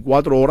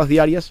 24 horas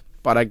diarias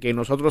para que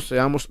nosotros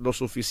seamos lo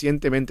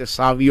suficientemente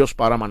sabios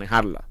para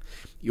manejarla.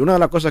 Y una de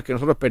las cosas que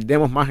nosotros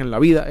perdemos más en la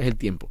vida es el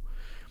tiempo.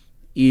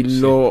 Y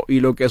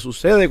lo que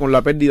sucede con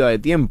la pérdida de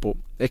tiempo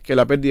es que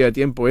la pérdida de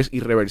tiempo es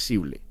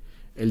irreversible.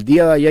 El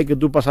día de ayer que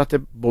tú pasaste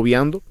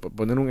bobeando, por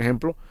poner un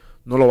ejemplo,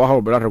 no lo vas a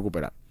volver a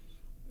recuperar.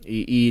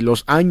 Y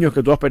los años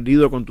que tú has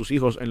perdido con tus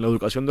hijos en la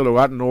educación del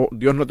hogar,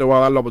 Dios no te va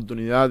a dar la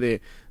oportunidad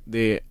de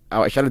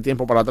echar el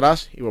tiempo para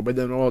atrás y volver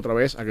de nuevo otra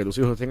vez a que tus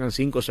hijos tengan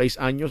 5 o 6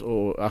 años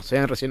o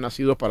sean recién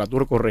nacidos para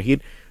tú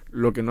corregir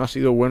lo que no ha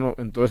sido bueno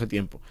en todo ese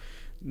tiempo.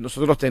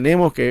 Nosotros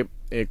tenemos que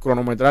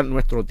cronometrar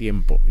nuestro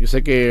tiempo. Yo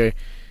sé que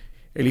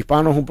el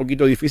hispano es un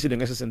poquito difícil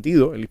en ese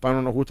sentido. El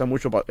hispano nos gusta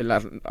mucho,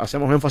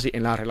 hacemos énfasis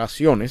en las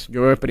relaciones.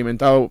 Yo he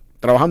experimentado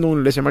trabajando en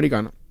una iglesia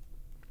americana.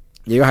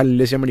 Llegas a la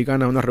iglesia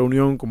americana a una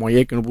reunión como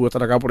ayer, que no pude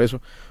estar acá por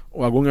eso,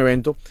 o algún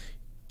evento,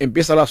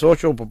 empieza a las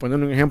 8, por poner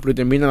un ejemplo, y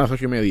termina a las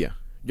 8 y media.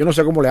 Yo no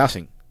sé cómo le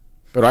hacen,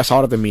 pero a esa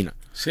hora termina.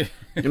 Sí.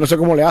 Yo no sé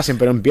cómo le hacen,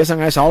 pero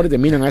empiezan a esa hora y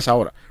terminan a esa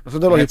hora.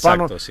 Nosotros los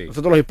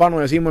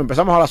hispanos decimos,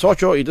 empezamos a las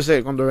 8 y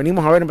entonces cuando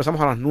venimos a ver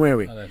empezamos a las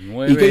 9. A las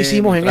 9. ¿Y qué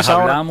hicimos en esa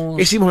hora? Hablamos,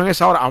 ¿Qué hicimos en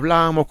esa hora?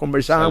 Hablamos,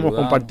 conversamos, saludamos,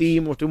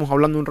 compartimos, estuvimos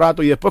hablando un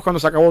rato y después cuando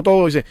se acabó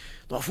todo dice,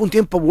 no, fue un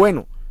tiempo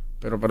bueno.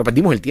 Pero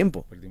perdimos el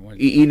tiempo.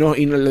 Y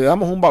le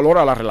damos un valor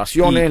a las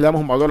relaciones, le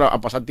damos un valor a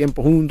pasar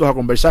tiempo juntos, a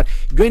conversar.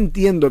 Yo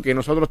entiendo que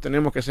nosotros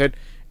tenemos que ser,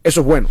 eso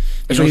es bueno,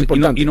 eso es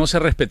importante. Y no se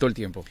respetó el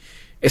tiempo.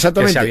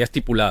 Exactamente. Que se había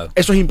estipulado.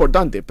 Eso es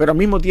importante, pero al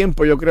mismo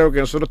tiempo yo creo que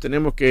nosotros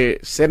tenemos que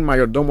ser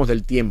mayordomos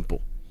del tiempo.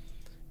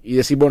 Y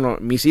decir, bueno,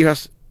 mis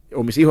hijas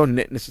o mis hijos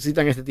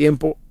necesitan este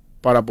tiempo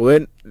para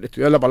poder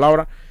estudiar la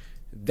palabra.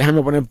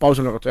 Déjame poner pausa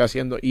en lo que estoy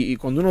haciendo. Y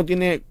cuando uno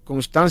tiene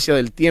constancia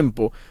del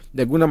tiempo,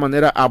 de alguna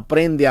manera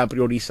aprende a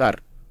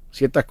priorizar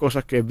ciertas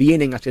cosas que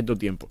vienen a cierto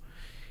tiempo.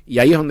 Y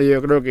ahí es donde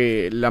yo creo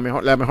que la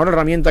mejor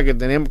herramienta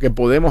que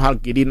podemos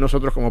adquirir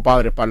nosotros como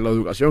padres para la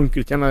educación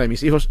cristiana de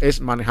mis hijos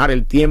es manejar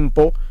el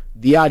tiempo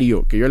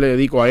diario que yo le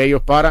dedico a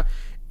ellos para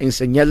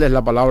enseñarles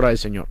la palabra del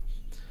Señor.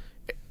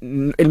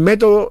 El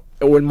método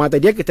o el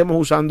material que estemos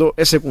usando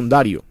es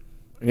secundario.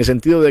 En el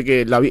sentido de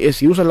que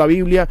si usas la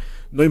Biblia,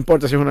 no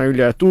importa si es una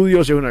Biblia de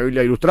estudio, si es una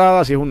Biblia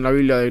ilustrada, si es una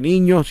Biblia de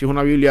niños, si es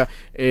una Biblia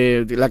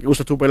la que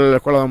usas tú para ir a la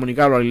escuela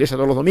dominical o a la iglesia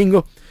todos los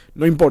domingos,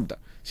 no importa.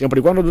 Siempre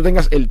y cuando tú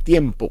tengas el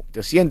tiempo,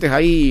 te sientes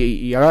ahí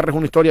y agarres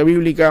una historia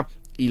bíblica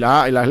y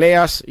la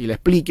leas y la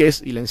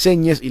expliques y la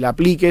enseñes y la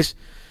apliques,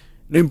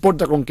 no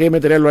importa con qué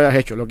material lo hayas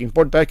hecho, lo que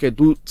importa es que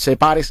tú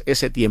separes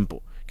ese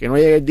tiempo, que no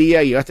llegue el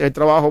día y llegaste al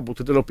trabajo,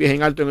 pusiste los pies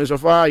en alto en el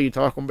sofá y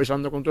estabas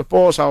conversando con tu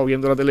esposa o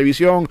viendo la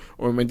televisión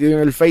o metido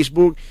en el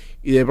Facebook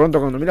y de pronto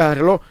cuando miras el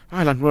reloj,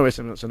 a las 9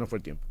 se nos fue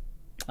el tiempo.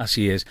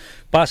 Así es.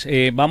 Paz,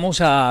 vamos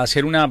a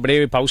hacer una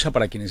breve pausa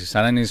para quienes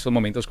están en estos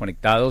momentos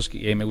conectados.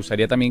 Me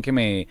gustaría también que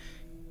me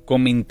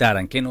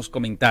comentaran,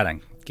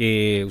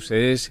 que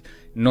ustedes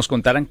nos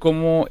contaran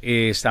cómo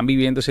están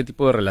viviendo ese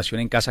tipo de relación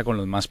en casa con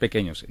los más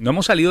pequeños. No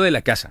hemos salido de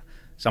la casa,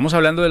 estamos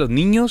hablando de los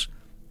niños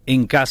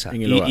en casa.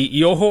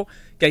 Y ojo,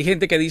 que hay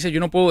gente que dice,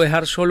 yo no puedo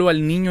dejar solo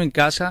al niño en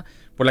casa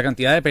por la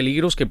cantidad de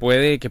peligros que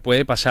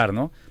puede pasar,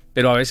 ¿no?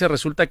 Pero a veces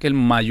resulta que el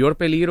mayor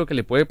peligro que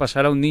le puede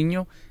pasar a un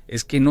niño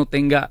es que no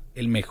tenga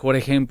el mejor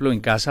ejemplo en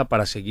casa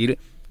para seguir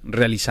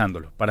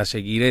realizándolo, para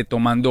seguir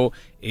tomando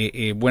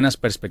buenas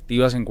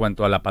perspectivas en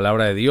cuanto a la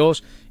palabra de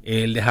Dios,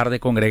 el dejar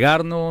de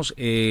congregarnos,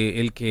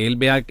 el que él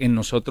vea en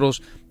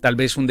nosotros tal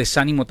vez un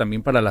desánimo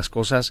también para las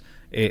cosas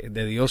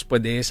de Dios,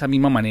 pues de esa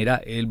misma manera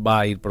él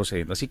va a ir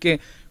procediendo. Así que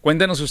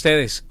cuéntenos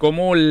ustedes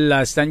cómo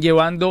la están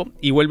llevando,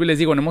 y vuelvo y les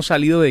digo, no hemos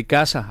salido de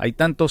casa, hay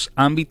tantos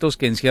ámbitos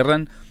que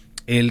encierran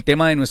el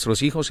tema de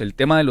nuestros hijos, el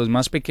tema de los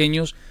más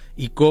pequeños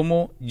y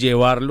cómo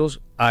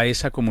llevarlos a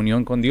esa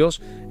comunión con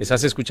Dios.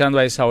 Estás escuchando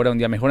a esa hora Un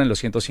Día Mejor en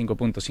los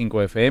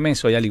 105.5 FM.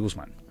 Soy Ali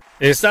Guzmán.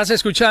 Estás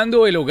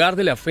escuchando El Hogar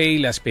de la Fe y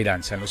la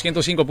Esperanza en los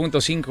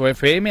 105.5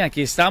 FM.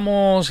 Aquí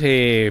estamos,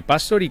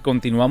 Pastor, y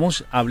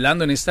continuamos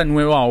hablando en esta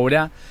nueva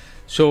hora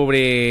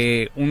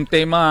sobre un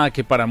tema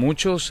que para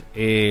muchos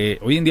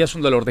hoy en día es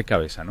un dolor de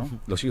cabeza, ¿no?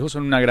 Los hijos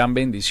son una gran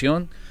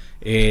bendición.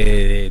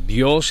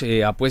 Dios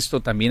ha puesto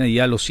también allí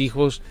a los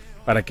hijos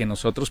para que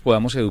nosotros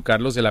podamos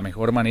educarlos de la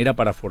mejor manera,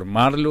 para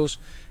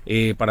formarlos,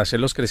 para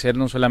hacerlos crecer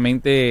no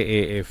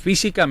solamente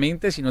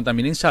físicamente, sino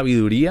también en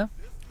sabiduría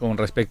con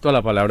respecto a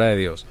la palabra de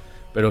Dios.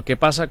 Pero ¿qué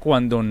pasa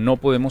cuando no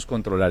podemos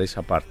controlar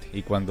esa parte?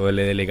 Y cuando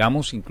le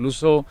delegamos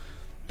incluso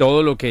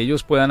todo lo que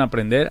ellos puedan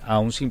aprender a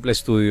un simple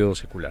estudio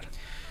secular.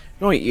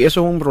 No, y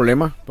eso es un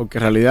problema, porque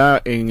en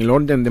realidad en el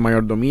orden de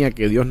mayordomía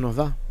que Dios nos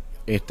da,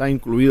 está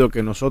incluido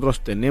que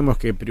nosotros tenemos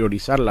que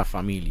priorizar la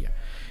familia.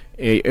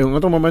 En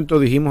otro momento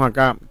dijimos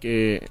acá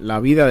que la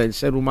vida del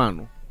ser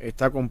humano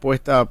está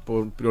compuesta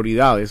por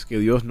prioridades que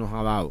Dios nos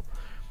ha dado.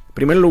 En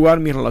primer lugar,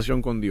 mi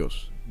relación con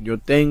Dios. Yo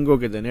tengo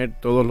que tener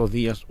todos los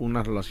días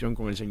una relación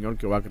con el Señor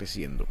que va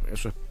creciendo.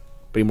 Eso es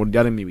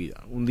primordial en mi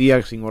vida. Un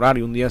día sin orar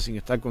y un día sin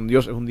estar con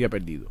Dios es un día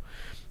perdido.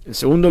 En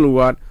segundo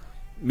lugar,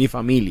 mi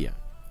familia.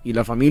 Y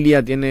la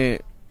familia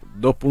tiene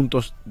dos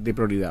puntos de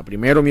prioridad.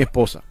 Primero, mi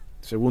esposa.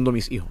 Segundo,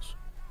 mis hijos.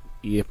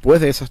 Y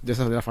después de esas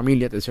de la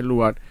familia, tercer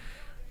lugar,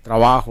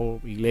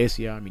 trabajo,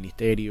 iglesia,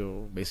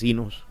 ministerio,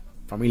 vecinos,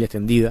 familia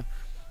extendida,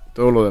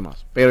 todo lo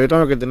demás. Pero yo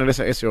tengo que tener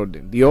ese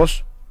orden.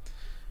 Dios,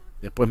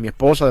 después mi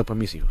esposa, después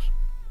mis hijos.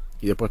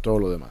 Y después todo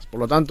lo demás. Por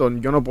lo tanto,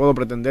 yo no puedo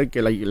pretender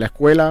que la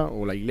escuela,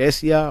 o la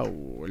iglesia,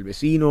 o el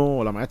vecino,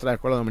 o la maestra de la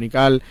escuela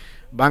dominical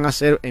van a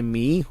hacer en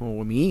mi hijo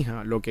o mi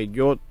hija lo que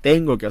yo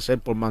tengo que hacer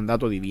por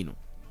mandato divino.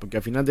 Porque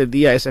al final del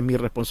día esa es mi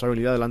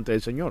responsabilidad delante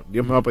del Señor.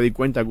 Dios me va a pedir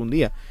cuenta algún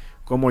día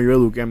cómo yo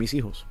eduqué a mis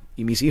hijos.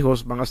 Y mis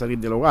hijos van a salir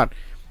del hogar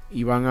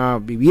y van a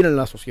vivir en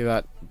la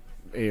sociedad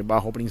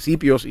bajo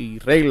principios y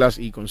reglas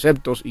y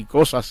conceptos y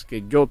cosas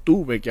que yo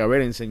tuve que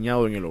haber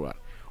enseñado en el hogar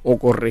o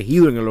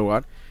corregido en el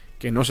hogar,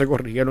 que no se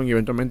corrigieron, y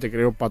eventualmente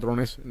creo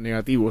patrones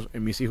negativos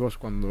en mis hijos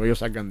cuando ellos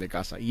salgan de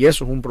casa. Y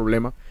eso es un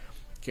problema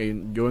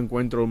que yo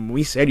encuentro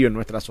muy serio en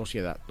nuestra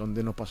sociedad,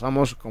 donde nos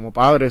pasamos como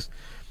padres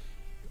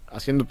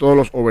haciendo todos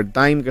los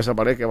overtime que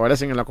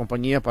aparecen en la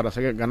compañía para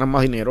ganar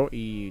más dinero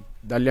y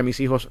darle a mis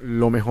hijos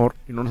lo mejor,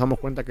 y no nos damos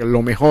cuenta que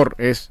lo mejor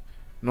es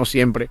no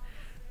siempre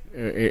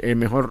el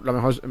mejor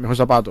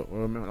zapato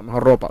o la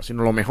mejor ropa,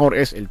 sino lo mejor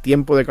es el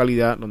tiempo de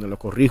calidad donde los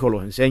corrijo,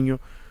 los enseño,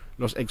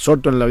 los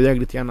exhorto en la vida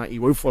cristiana y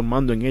voy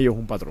formando en ellos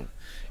un patrón.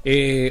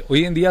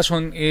 Hoy en día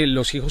son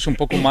los hijos un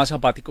poco más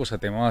apáticos a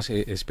temas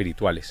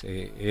espirituales.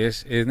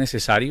 Es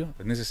necesario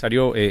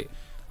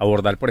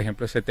abordar, por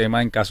ejemplo, este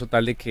tema en caso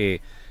tal de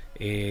que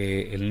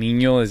el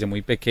niño desde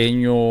muy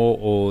pequeño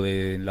o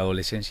de la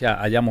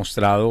adolescencia haya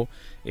mostrado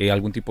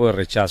algún tipo de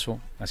rechazo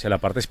hacia la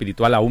parte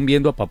espiritual, aún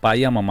viendo a papá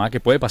y a mamá, que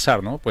puede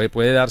pasar, ¿no?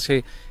 Puede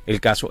darse el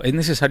caso. Es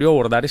necesario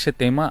abordar ese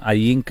tema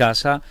ahí en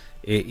casa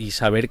y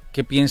saber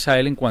qué piensa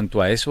él en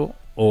cuanto a eso,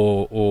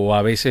 o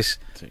a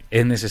veces sí,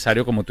 es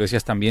necesario, como tú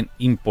decías también,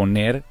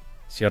 imponer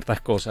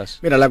ciertas cosas.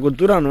 Mira, la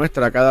cultura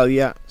nuestra cada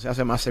día se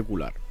hace más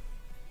secular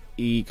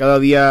y cada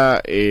día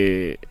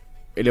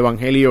el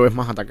evangelio es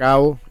más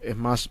atacado, es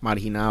más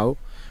marginado.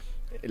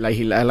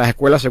 Las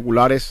escuelas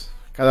seculares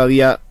cada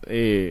día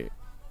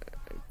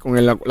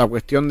con la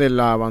cuestión de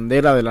la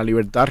bandera de la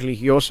libertad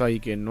religiosa y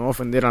que no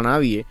ofender a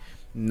nadie,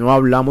 no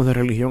hablamos de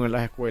religión en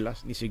las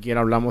escuelas, ni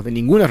siquiera hablamos de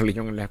ninguna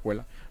religión en las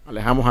escuelas,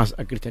 alejamos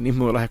al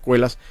cristianismo de las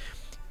escuelas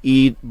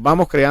y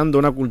vamos creando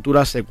una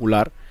cultura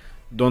secular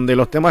donde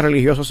los temas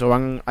religiosos se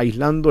van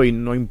aislando y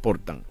no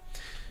importan.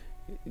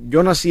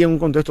 Yo nací en un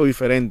contexto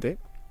diferente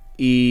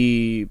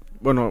y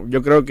bueno,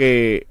 yo creo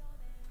que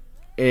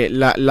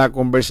la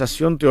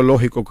conversación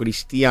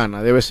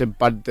teológico-cristiana debe ser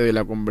parte de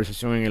la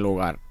conversación en el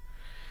hogar,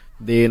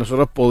 de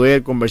nosotros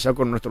poder conversar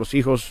con nuestros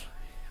hijos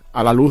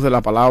a la luz de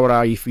la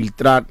palabra y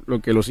filtrar lo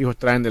que los hijos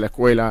traen de la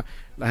escuela,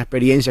 las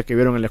experiencias que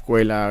vieron en la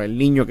escuela, el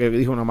niño que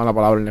dijo una mala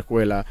palabra en la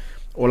escuela,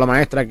 o la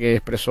maestra que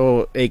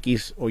expresó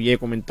X o Y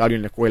comentario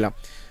en la escuela.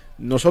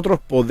 Nosotros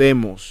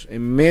podemos,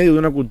 en medio de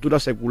una cultura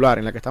secular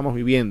en la que estamos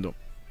viviendo,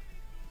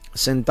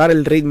 sentar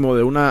el ritmo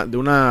de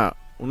una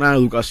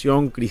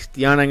educación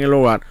cristiana en el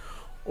hogar,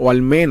 o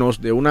al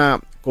menos de una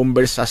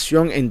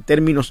conversación en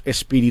términos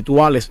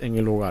espirituales en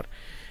el hogar.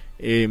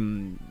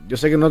 Yo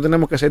sé que no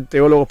tenemos que ser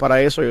teólogos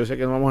para eso, yo sé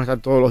que no vamos a estar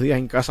todos los días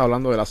en casa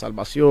hablando de la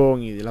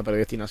salvación y de la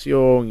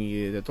predestinación y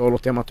de todos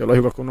los temas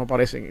teológicos que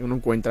uno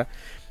encuentra,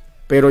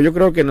 pero yo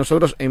creo que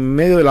nosotros, en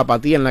medio de la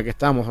apatía en la que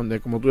estamos, donde,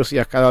 como tú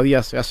decías, cada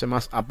día se hace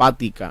más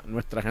apática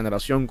nuestra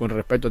generación con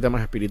respecto a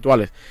temas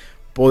espirituales,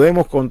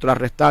 podemos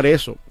contrarrestar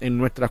eso en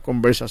nuestras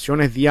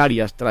conversaciones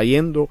diarias,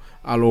 trayendo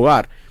al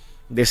hogar,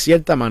 de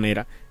cierta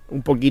manera,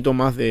 un poquito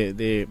más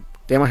de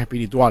temas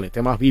espirituales,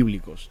 temas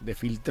bíblicos, de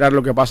filtrar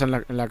lo que pasa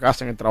en la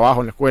casa, en el trabajo,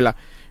 en la escuela,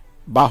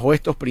 bajo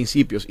estos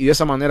principios, y de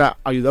esa manera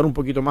ayudar un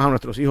poquito más a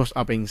nuestros hijos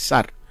a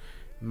pensar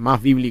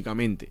más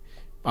bíblicamente,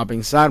 a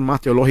pensar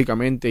más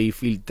teológicamente y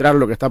filtrar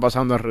lo que está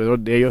pasando alrededor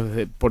de ellos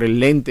por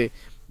el lente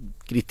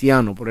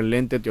cristiano, por el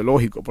lente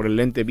teológico, por el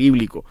lente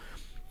bíblico,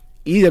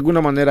 y de alguna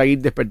manera ir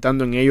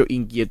despertando en ellos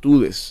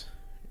inquietudes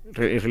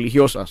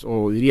religiosas,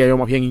 o diría yo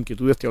más bien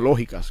inquietudes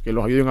teológicas, que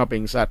los ayuden a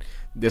pensar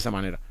de esa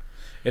manera.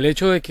 El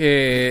hecho de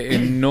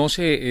que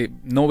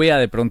no vea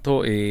de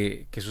pronto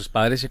que sus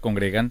padres se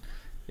congregan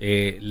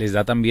les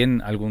da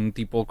también algún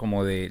tipo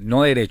como de,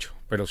 no derecho,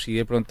 pero sí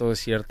de pronto de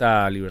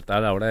cierta libertad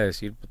a la hora de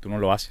decir, pues, tú no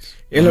lo haces.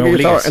 Es lo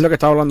que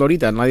estaba hablando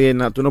ahorita.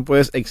 Tú no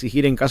puedes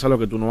exigir en casa lo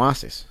que tú no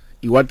haces.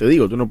 Igual te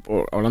digo,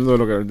 hablando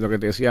de lo que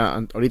te decía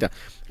ahorita,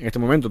 en este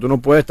momento, tú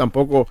no puedes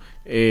tampoco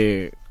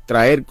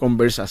traer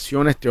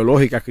conversaciones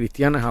teológicas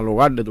cristianas al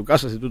hogar de tu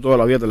casa si tú toda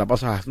la vida te la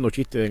pasas haciendo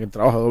chistes en el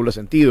trabajo de doble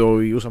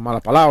sentido y usas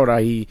malas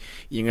palabras y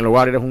en el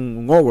hogar eres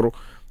un ogro.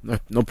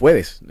 No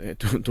puedes,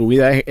 tu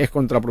vida es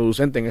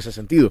contraproducente en ese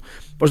sentido.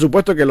 Por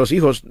supuesto que los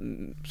hijos,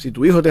 si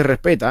tu hijo te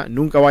respeta,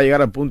 nunca va a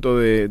llegar al punto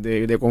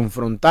de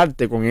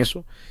confrontarte con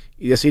eso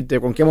y decirte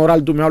con qué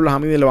moral tú me hablas a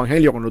mí del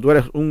evangelio cuando tú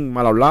eres un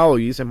mal hablado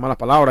y dices malas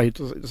palabras y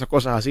todas esas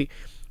cosas así.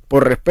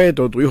 Por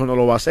respeto, tu hijo no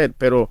lo va a hacer,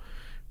 pero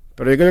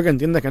yo creo que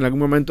entiendas que en algún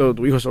momento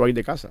tu hijo se va a ir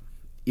de casa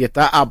y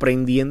está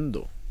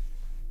aprendiendo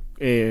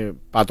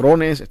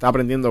patrones, está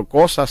aprendiendo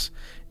cosas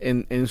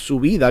en su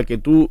vida que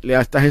tú le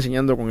estás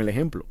enseñando con el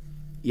ejemplo.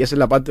 Y esa es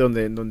la parte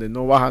donde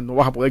no vas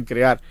a poder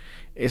crear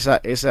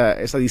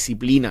esa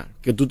disciplina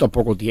que tú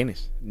tampoco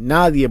tienes.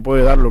 Nadie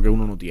puede dar lo que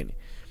uno no tiene.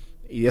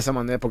 Y de esa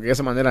manera, porque de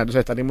esa manera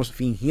entonces estaremos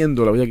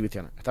fingiendo la vida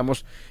cristiana.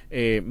 Estamos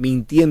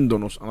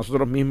mintiéndonos a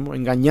nosotros mismos,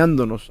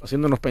 engañándonos,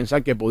 haciéndonos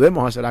pensar que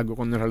podemos hacer algo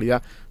cuando en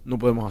realidad no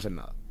podemos hacer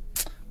nada.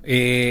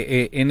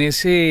 En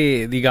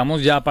ese,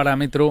 digamos, ya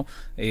parámetro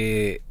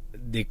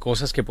de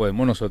cosas que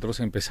podemos nosotros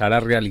empezar a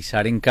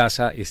realizar en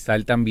casa,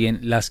 está también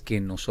las que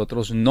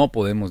nosotros no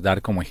podemos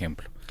dar como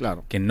ejemplo.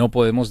 Claro. Que no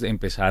podemos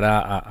empezar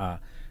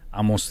a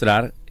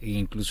mostrar, e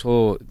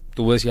incluso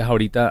tú decías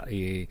ahorita,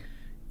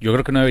 yo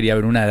creo que no debería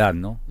haber una edad,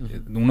 ¿no?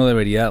 Uh-huh.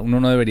 Uno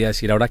no debería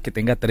decir, ahora que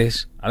tenga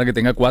 3, ahora que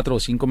tenga 4 o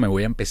 5 me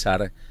voy a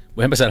empezar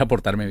a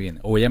portarme bien,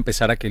 o voy a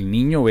empezar a que el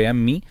niño vea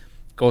en mí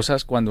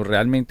cosas cuando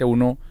realmente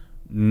uno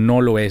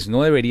no lo es.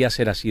 No debería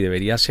ser así,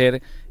 debería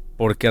ser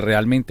porque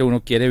realmente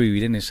uno quiere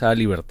vivir en esa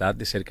libertad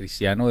de ser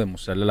cristiano, de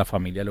mostrarle a la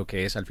familia lo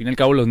que es. Al fin y al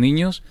cabo, los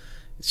niños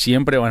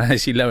siempre van a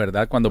decir la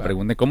verdad cuando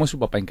pregunten cómo es su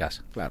papá en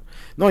casa. Claro.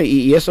 No,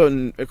 y eso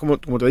es como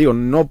te digo,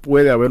 no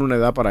puede haber una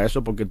edad para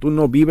eso, porque tú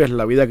no vives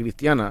la vida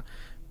cristiana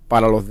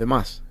para los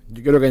demás.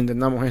 Yo quiero que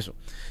entendamos eso.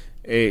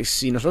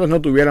 Si nosotros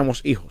no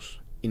tuviéramos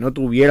hijos y no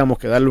tuviéramos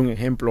que darle un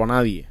ejemplo a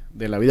nadie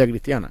de la vida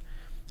cristiana,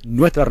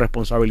 nuestra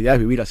responsabilidad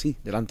es vivir así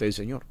delante del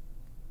Señor.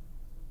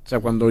 O sea,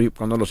 cuando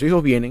los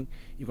hijos vienen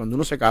y cuando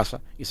uno se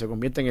casa y se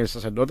convierte en el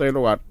sacerdote del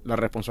hogar, la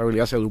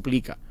responsabilidad se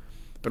duplica.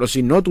 Pero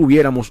si no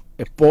tuviéramos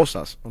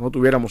esposas o no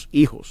tuviéramos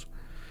hijos,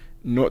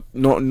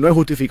 no es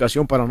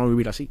justificación para no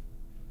vivir así.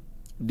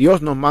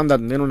 Dios nos manda a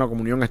tener una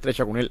comunión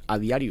estrecha con Él a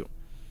diario,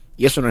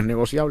 y eso no es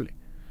negociable.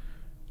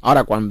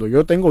 Ahora, cuando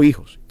yo tengo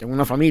hijos, tengo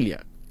una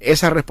familia,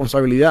 esa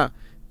responsabilidad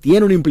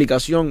tiene una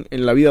implicación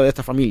en la vida de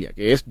esta familia,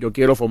 que es, yo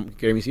quiero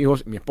que mis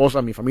hijos, mi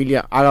esposa, mi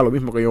familia haga lo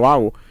mismo que yo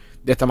hago.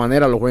 De esta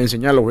manera los voy a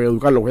enseñar, los voy a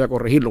educar, los voy a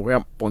corregir, los voy a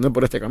poner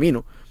por este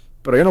camino.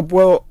 Pero yo no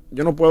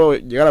puedo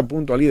llegar al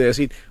punto allí de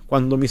decir,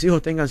 cuando mis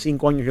hijos tengan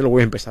 5 años yo lo voy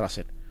a empezar a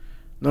hacer.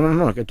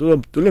 No, es que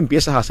tú lo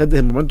empiezas a hacer desde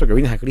el momento que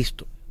vienes a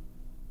Cristo,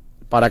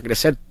 para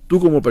crecer tú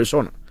como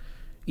persona.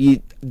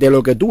 Y de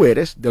lo que tú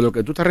eres, de lo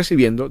que tú estás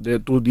recibiendo, de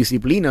tu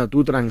disciplina,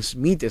 tú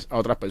transmites a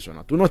otras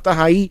personas. Tú no estás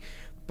ahí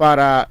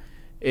para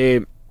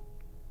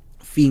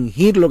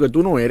fingir lo que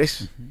tú no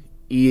eres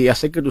y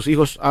hacer que tus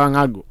hijos hagan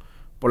algo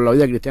por la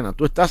vida cristiana.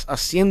 Tú estás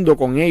haciendo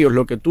con ellos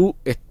lo que tú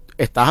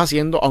estás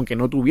haciendo, aunque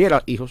no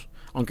tuvieras hijos,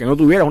 aunque no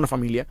tuvieras una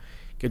familia,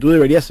 que tú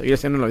deberías seguir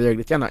haciendo en la vida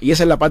cristiana. Y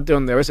esa es la parte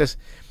donde a veces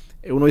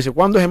uno dice,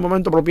 ¿cuándo es el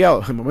momento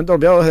apropiado? El momento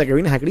apropiado es desde que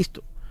vienes a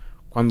Cristo.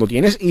 Cuando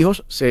tienes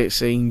hijos,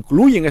 se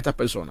incluyen estas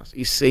personas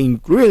y se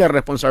incluye la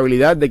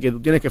responsabilidad de que tú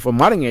tienes que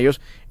formar en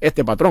ellos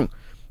este patrón.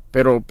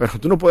 Pero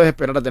tú no puedes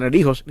esperar a tener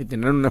hijos ni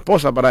tener una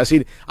esposa para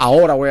decir,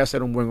 ahora voy a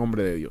ser un buen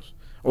hombre de Dios,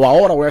 o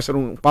ahora voy a ser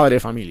un padre de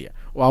familia,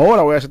 o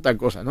ahora voy a hacer tal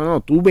cosa.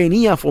 No, tú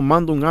venías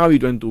formando un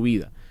hábito en tu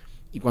vida.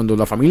 Y cuando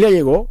la familia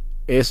llegó,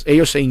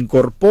 ellos se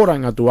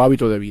incorporan a tu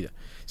hábito de vida.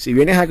 Si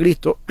vienes a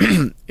Cristo,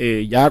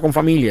 ya con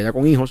familia, ya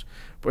con hijos,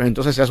 pues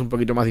entonces se hace un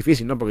poquito más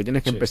difícil, ¿no? Porque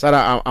tienes que empezar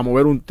a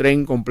mover un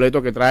tren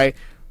completo que trae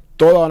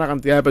toda una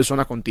cantidad de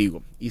personas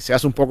contigo. Y se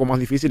hace un poco más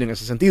difícil en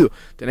ese sentido.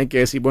 Tienes que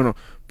decir, bueno,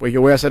 pues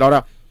yo voy a hacer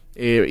ahora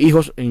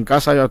hijos en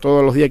casa, ya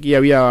todos los días aquí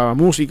había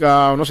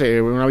música, no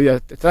sé, una vida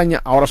extraña.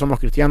 Ahora somos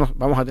cristianos,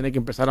 vamos a tener que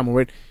empezar a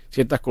mover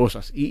ciertas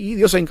cosas. Y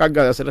Dios se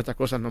encarga de hacer estas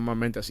cosas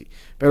normalmente así.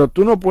 Pero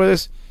tú no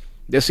puedes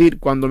decir,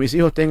 cuando mis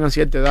hijos tengan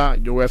cierta edad,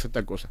 yo voy a hacer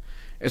tal cosa.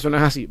 Eso no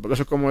es así, porque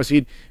eso es como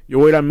decir, yo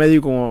voy a ir al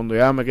médico cuando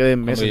ya me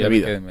queden meses de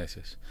vida.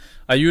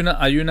 Hay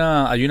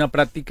una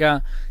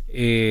práctica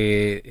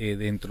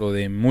dentro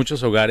de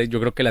muchos hogares, yo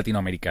creo que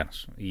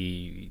latinoamericanos,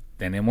 y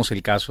tenemos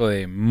el caso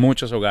de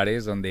muchos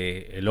hogares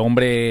donde el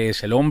hombre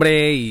es el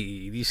hombre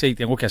y dice, y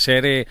tengo que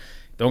ser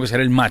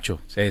el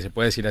macho, se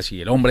puede decir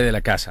así, el hombre de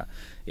la casa,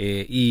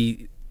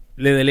 y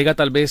le delega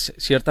tal vez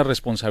cierta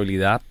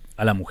responsabilidad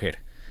a la mujer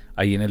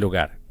ahí en el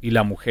hogar, y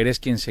la mujer es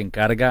quien se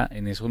encarga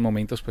en esos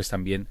momentos pues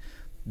también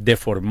de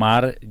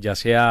formar, ya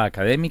sea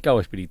académica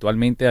o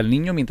espiritualmente, al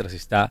niño mientras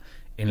está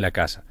en la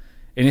casa.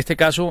 En este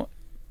caso,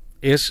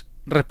 ¿es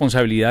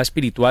responsabilidad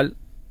espiritual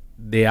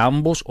de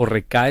ambos o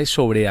recae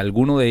sobre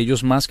alguno de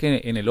ellos más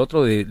que en el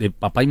otro, de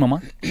papá y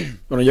mamá?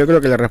 Bueno, yo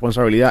creo que la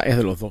responsabilidad es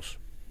de los dos.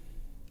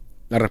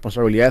 La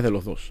responsabilidad es de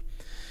los dos.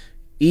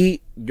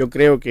 Y yo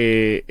creo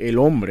que el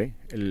hombre,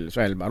 o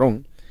sea, el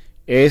varón,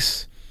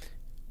 es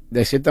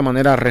de cierta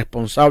manera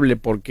responsable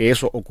porque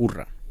eso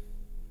ocurra.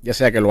 Ya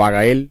sea que lo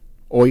haga él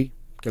hoy,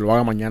 que lo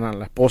haga mañana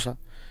la esposa.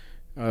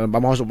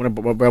 Vamos a suponer,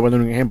 voy a poner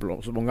un ejemplo.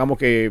 Supongamos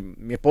que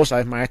mi esposa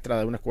es maestra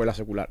de una escuela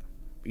secular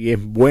y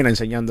es buena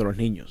enseñando a los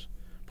niños.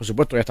 Por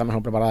supuesto, ella está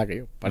mejor preparada que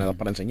yo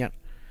para enseñar.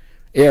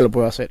 Ella lo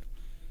puede hacer,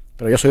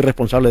 pero yo soy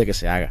responsable de que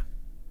se haga.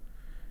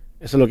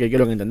 Eso es lo que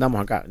quiero que entendamos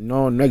acá.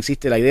 No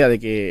existe la idea de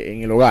que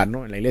en el hogar,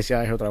 ¿no? En la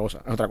iglesia es otra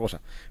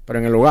cosa. Pero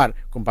en el hogar,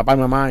 con papá y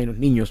mamá y los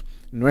niños,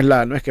 no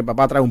es que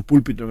papá trae un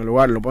púlpito en el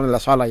hogar, lo pone en la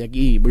sala y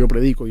aquí yo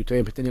predico y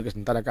ustedes tienen que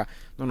sentar acá.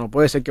 No,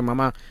 puede ser que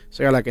mamá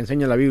sea la que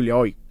enseña la Biblia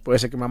hoy. Puede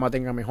ser que mamá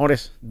tenga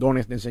mejores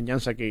dones de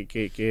enseñanza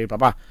que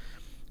papá.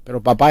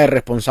 Pero papá es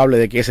responsable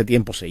de que ese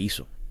tiempo se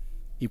hizo.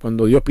 Y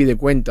cuando Dios pide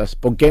cuentas,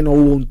 ¿por qué no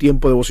hubo un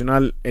tiempo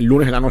devocional el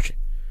lunes en la noche?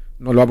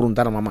 No lo va a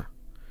preguntar a mamá,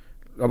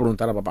 lo va a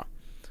preguntar a papá.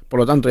 Por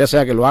lo tanto, ya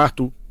sea que lo hagas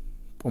tú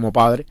como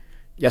padre,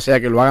 ya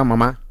sea que lo haga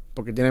mamá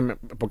porque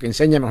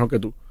enseña mejor que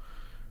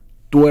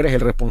tú eres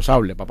el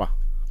responsable, papá,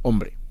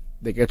 hombre,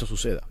 de que esto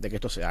suceda, de que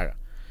esto se haga,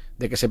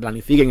 de que se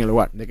planifique en el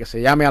hogar, de que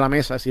se llame a la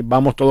mesa, decir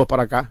vamos todos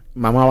para acá,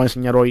 mamá va a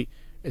enseñar hoy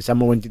el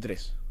Salmo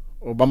 23,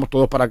 o vamos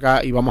todos para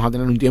acá y vamos a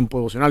tener un tiempo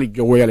devocional y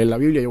yo voy a leer la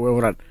Biblia, yo voy a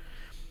orar.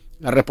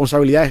 La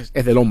responsabilidad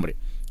es del hombre.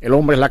 El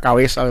hombre es la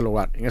cabeza del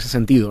hogar, en ese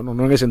sentido, no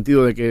en el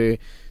sentido de que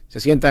se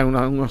sienta en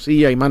una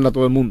silla y manda a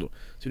todo el mundo,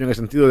 sino en el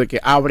sentido de que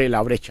abre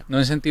la brecha. No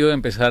en el sentido de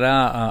empezar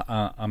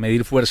a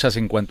medir fuerzas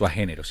en cuanto a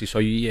género.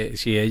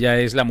 Si ella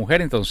es la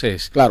mujer,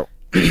 entonces... Claro,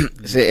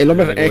 el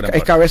hombre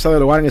es cabeza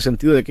del hogar en el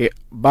sentido de que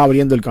va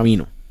abriendo el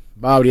camino,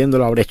 va abriendo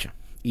la brecha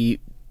y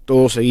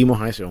todos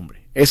seguimos a ese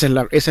hombre. Esa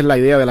es la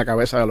idea de la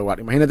cabeza del hogar.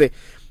 Imagínate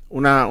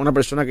una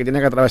persona que tiene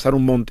que atravesar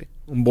un monte,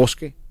 un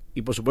bosque,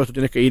 y por supuesto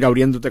tienes que ir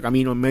abriéndote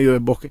camino en medio del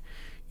bosque,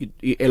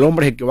 y el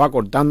hombre es el que va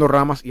cortando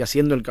ramas y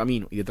haciendo el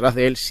camino, y detrás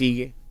de él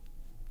sigue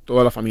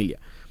toda la familia.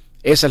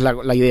 Esa es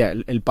la idea,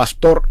 el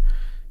pastor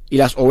y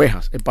las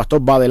ovejas. El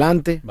pastor va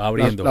adelante, va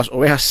abriendo. Las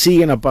ovejas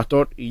siguen al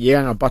pastor y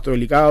llegan al pasto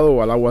delicado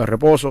o al agua de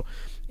reposo,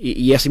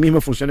 y así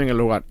mismo funciona en el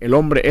hogar. El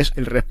hombre es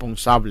el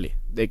responsable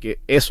de que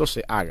eso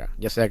se haga,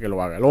 ya sea que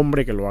lo haga el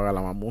hombre, que lo haga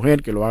la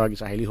mujer, que lo haga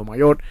quizás el hijo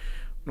mayor,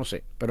 no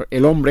sé, pero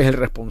el hombre es el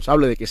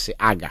responsable de que se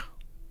haga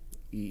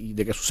y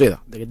de que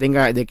suceda,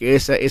 de que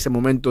ese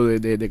momento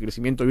de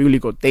crecimiento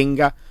bíblico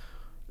tenga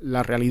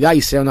la realidad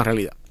y sea una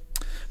realidad.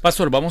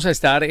 Pastor, vamos a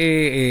estar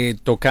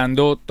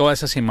tocando toda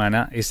esa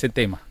semana este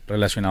tema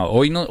relacionado.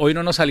 Hoy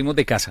no nos salimos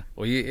de casa.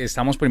 Hoy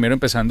estamos primero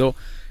empezando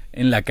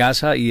en la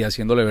casa y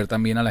haciéndole ver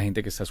también a la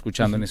gente que está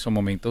escuchando en estos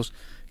momentos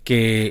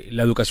que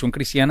la educación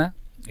cristiana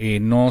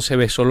no se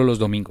ve solo los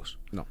domingos.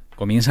 No.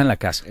 Comienza en la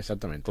casa.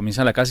 Exactamente.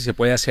 Comienza en la casa y se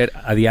puede hacer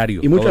a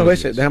diario. Y muchas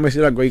veces, déjame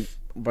decir algo ahí,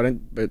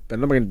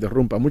 perdón que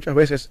interrumpa, muchas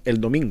veces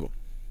el domingo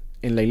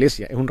en la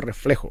iglesia es un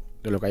reflejo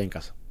de lo que hay en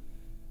casa.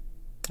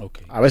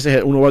 Okay. A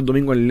veces uno va el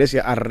domingo en la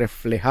iglesia a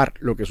reflejar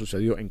lo que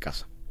sucedió en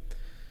casa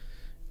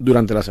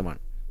durante la semana.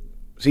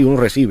 Sí, uno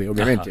recibe,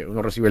 obviamente. Ajá.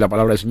 Uno recibe la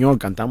palabra del Señor,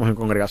 cantamos en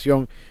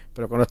congregación,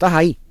 pero cuando estás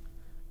ahí,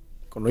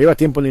 cuando llevas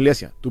tiempo en la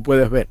iglesia, tú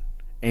puedes ver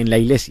en la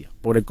iglesia,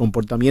 por el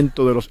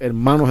comportamiento de los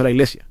hermanos de la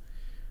iglesia,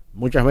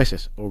 muchas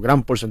veces, o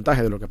gran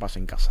porcentaje de lo que pasa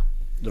en casa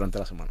durante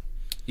la semana.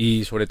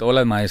 Y sobre todo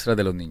las maestras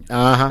de los niños.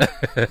 Ajá.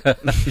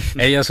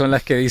 Ellas son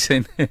las que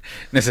dicen,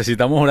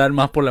 necesitamos orar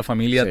más por la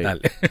familia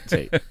tal.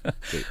 Sí,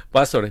 sí.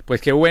 Pastor,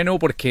 pues qué bueno,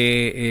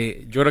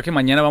 porque yo creo que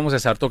mañana vamos a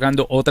estar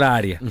tocando otra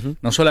área.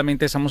 No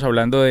solamente estamos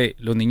hablando de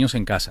los niños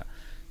en casa,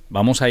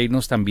 vamos a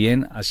irnos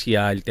también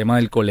hacia el tema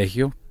del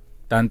colegio,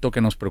 tanto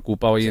que nos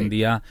preocupa hoy en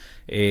día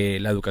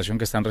la educación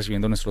que están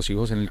recibiendo nuestros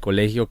hijos en el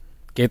colegio.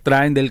 ¿Qué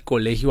traen del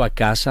colegio a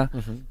casa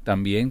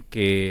también?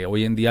 Que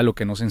hoy en día lo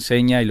que no se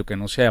enseña y lo que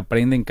no se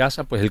aprende en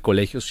casa, pues el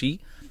colegio sí,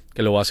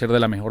 que lo va a hacer de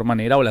la mejor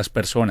manera, o las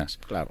personas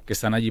que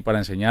están allí para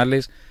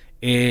enseñarles.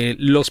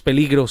 Los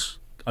peligros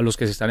a los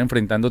que se están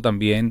enfrentando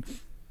también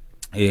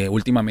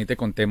últimamente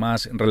con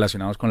temas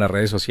relacionados con las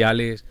redes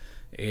sociales,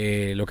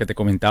 lo que te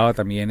comentaba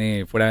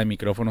también fuera de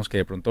micrófonos, que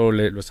de pronto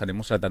lo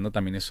estaremos tratando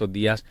también estos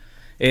días.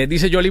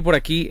 Dice Yoli por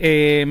aquí,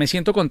 me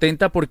siento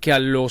contenta porque a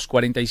los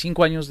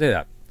 45 años de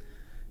edad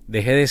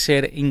dejé de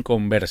ser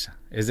inconversa,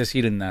 es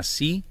decir,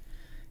 nací,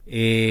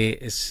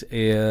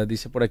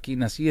 dice por aquí,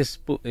 nací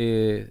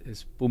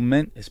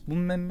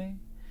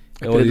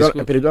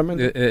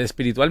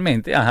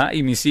espiritualmente, ajá,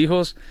 y mis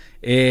hijos,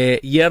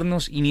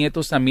 yernos y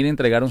nietos también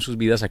entregaron sus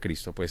vidas a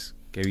Cristo. Pues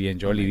qué bien,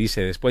 Jolie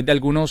dice, después de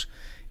algunos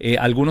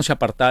se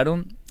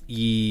apartaron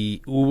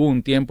y hubo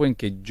un tiempo en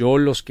que yo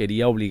los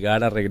quería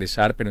obligar a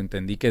regresar, pero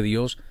entendí que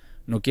Dios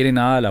no quiere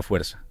nada a la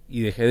fuerza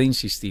y dejé de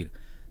insistir.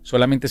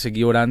 Solamente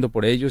seguí orando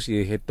por ellos y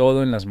dejé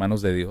todo en las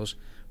manos de Dios,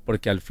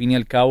 porque al fin y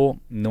al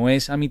cabo no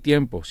es a mi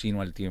tiempo,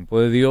 sino al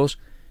tiempo de Dios,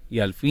 y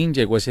al fin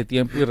llegó ese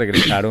tiempo y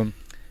regresaron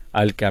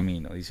al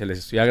camino. Dice, les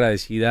estoy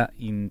agradecida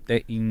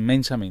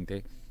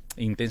intensamente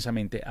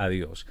a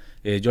Dios.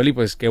 Yoli,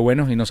 pues qué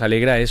bueno, y nos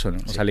alegra eso, ¿no?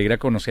 Nos alegra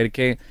conocer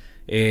que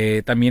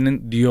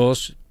también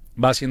Dios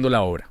va haciendo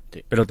la obra,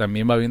 pero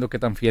también va viendo qué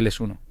tan fiel es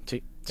uno.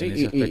 Sí,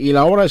 y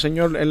la obra del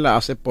Señor Él la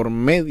hace por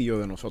medio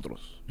de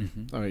nosotros.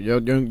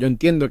 Yo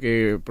entiendo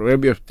que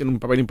Proverbios tiene un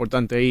papel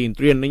importante ahí,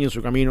 instruye al niño en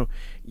su camino,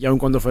 y aun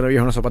cuando fuera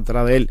viejo no se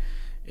apartará de él.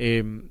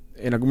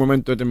 En algún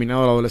momento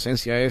determinado la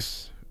adolescencia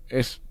es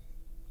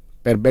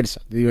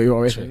perversa, digo yo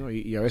a veces, ¿no?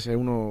 Y a veces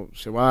uno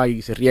se va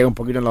y se riega un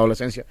poquito en la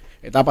adolescencia,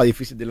 etapa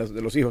difícil de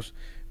los hijos,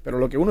 pero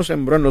lo que uno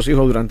sembró en los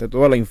hijos durante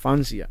toda la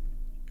infancia,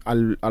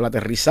 al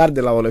aterrizar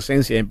de la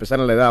adolescencia y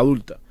empezar a la edad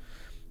adulta,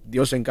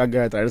 Dios se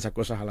encarga de traer esas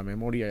cosas a la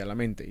memoria y a la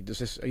mente.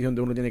 Entonces ahí es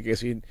donde uno tiene que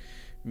decir,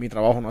 mi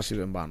trabajo no ha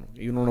sido en vano,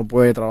 y uno no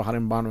puede trabajar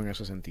en vano en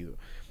ese sentido.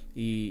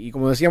 Y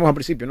como decíamos al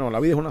principio, no, la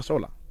vida es una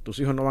sola. Tus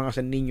hijos no van a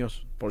ser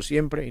niños por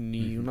siempre, y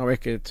ni una vez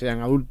que sean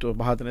adultos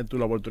vas a tener tú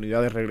la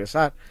oportunidad de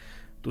regresar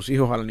tus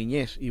hijos a la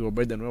niñez y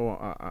volver de nuevo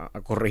a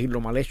corregir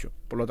lo mal hecho.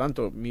 Por lo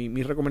tanto,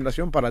 mi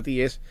recomendación para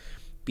ti es,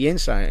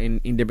 piensa,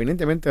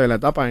 independientemente de la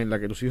etapa en la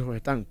que tus hijos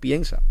están,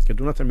 piensa que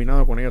tú no has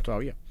terminado con ellos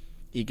todavía,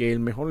 y que el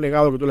mejor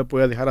legado que tú le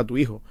puedes dejar a tu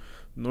hijo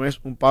no es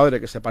un padre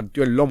que se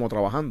partió el lomo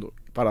trabajando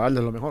para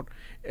darles lo mejor.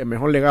 El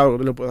mejor legado que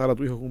tú le puedes dar a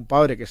tu hijo es un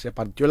padre que se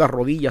partió las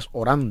rodillas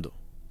orando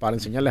para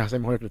enseñarles a ser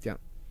mejores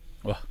cristianos.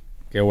 Oh,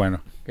 qué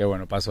bueno,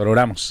 pastor,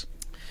 oramos.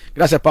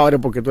 Gracias, Padre,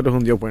 porque tú eres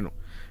un Dios bueno,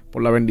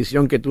 por la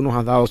bendición que tú nos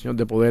has dado, Señor,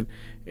 de poder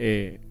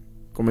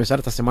comenzar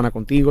esta semana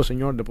contigo,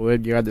 Señor, de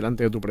poder llegar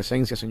delante de tu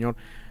presencia, Señor,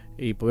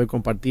 y poder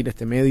compartir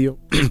este medio,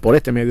 por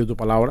este medio tu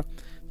palabra.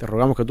 Te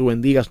rogamos que tú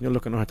bendigas, Señor,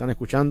 los que nos están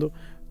escuchando,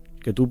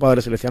 que tú,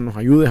 Padre Celestial, nos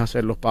ayudes a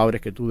ser los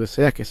padres que tú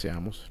deseas que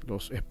seamos,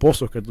 los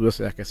esposos que tú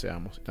deseas que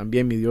seamos.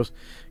 También, mi Dios,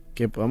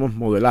 que podamos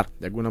modelar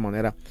de alguna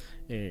manera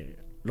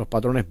los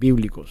patrones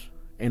bíblicos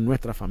en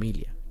nuestra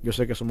familia. Yo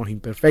sé que somos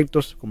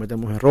imperfectos,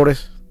 cometemos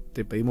errores,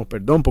 te pedimos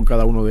perdón por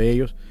cada uno de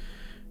ellos,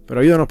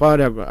 pero ayúdanos,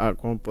 Padre, a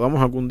cuando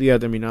podamos algún día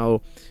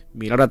determinado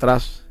mirar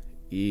atrás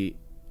y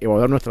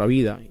evaluar nuestra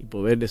vida y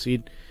poder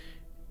decir,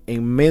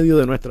 en medio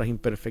de nuestras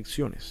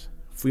imperfecciones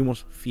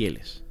fuimos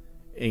fieles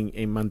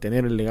en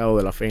mantener el legado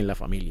de la fe en la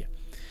familia,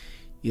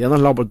 y darnos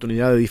la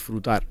oportunidad de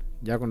disfrutar,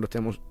 ya cuando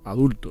estemos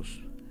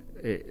adultos,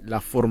 la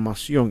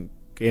formación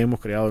que hemos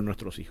creado en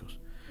nuestros hijos.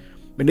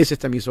 Bendice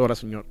esta emisora,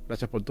 Señor.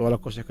 Gracias por todas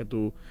las cosas que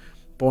tú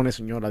pones,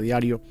 Señor, a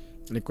diario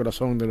en el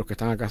corazón de los que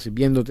están acá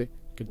sirviéndote.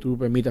 Que tú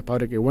permitas,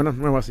 Padre, que Buenas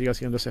Nuevas siga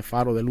siendo ese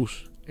faro de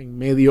luz en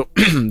medio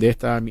de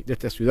esta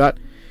ciudad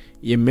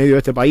y en medio de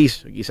este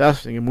país,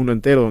 quizás en el mundo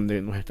entero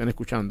donde nos estén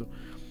escuchando.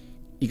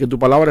 Y que tu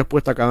palabra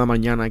expuesta cada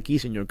mañana aquí,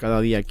 Señor,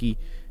 cada día aquí,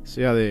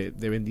 sea de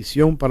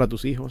bendición para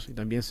tus hijos, y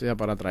también sea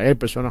para traer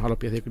personas a los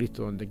pies de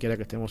Cristo donde quiera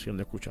que estemos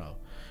siendo escuchados.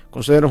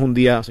 Concédenos un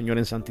día, Señor,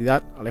 en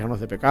santidad, aléjanos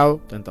de pecado,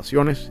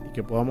 tentaciones, y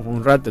que podamos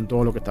honrarte en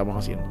todo lo que estamos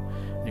haciendo.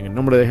 En el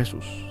nombre de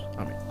Jesús.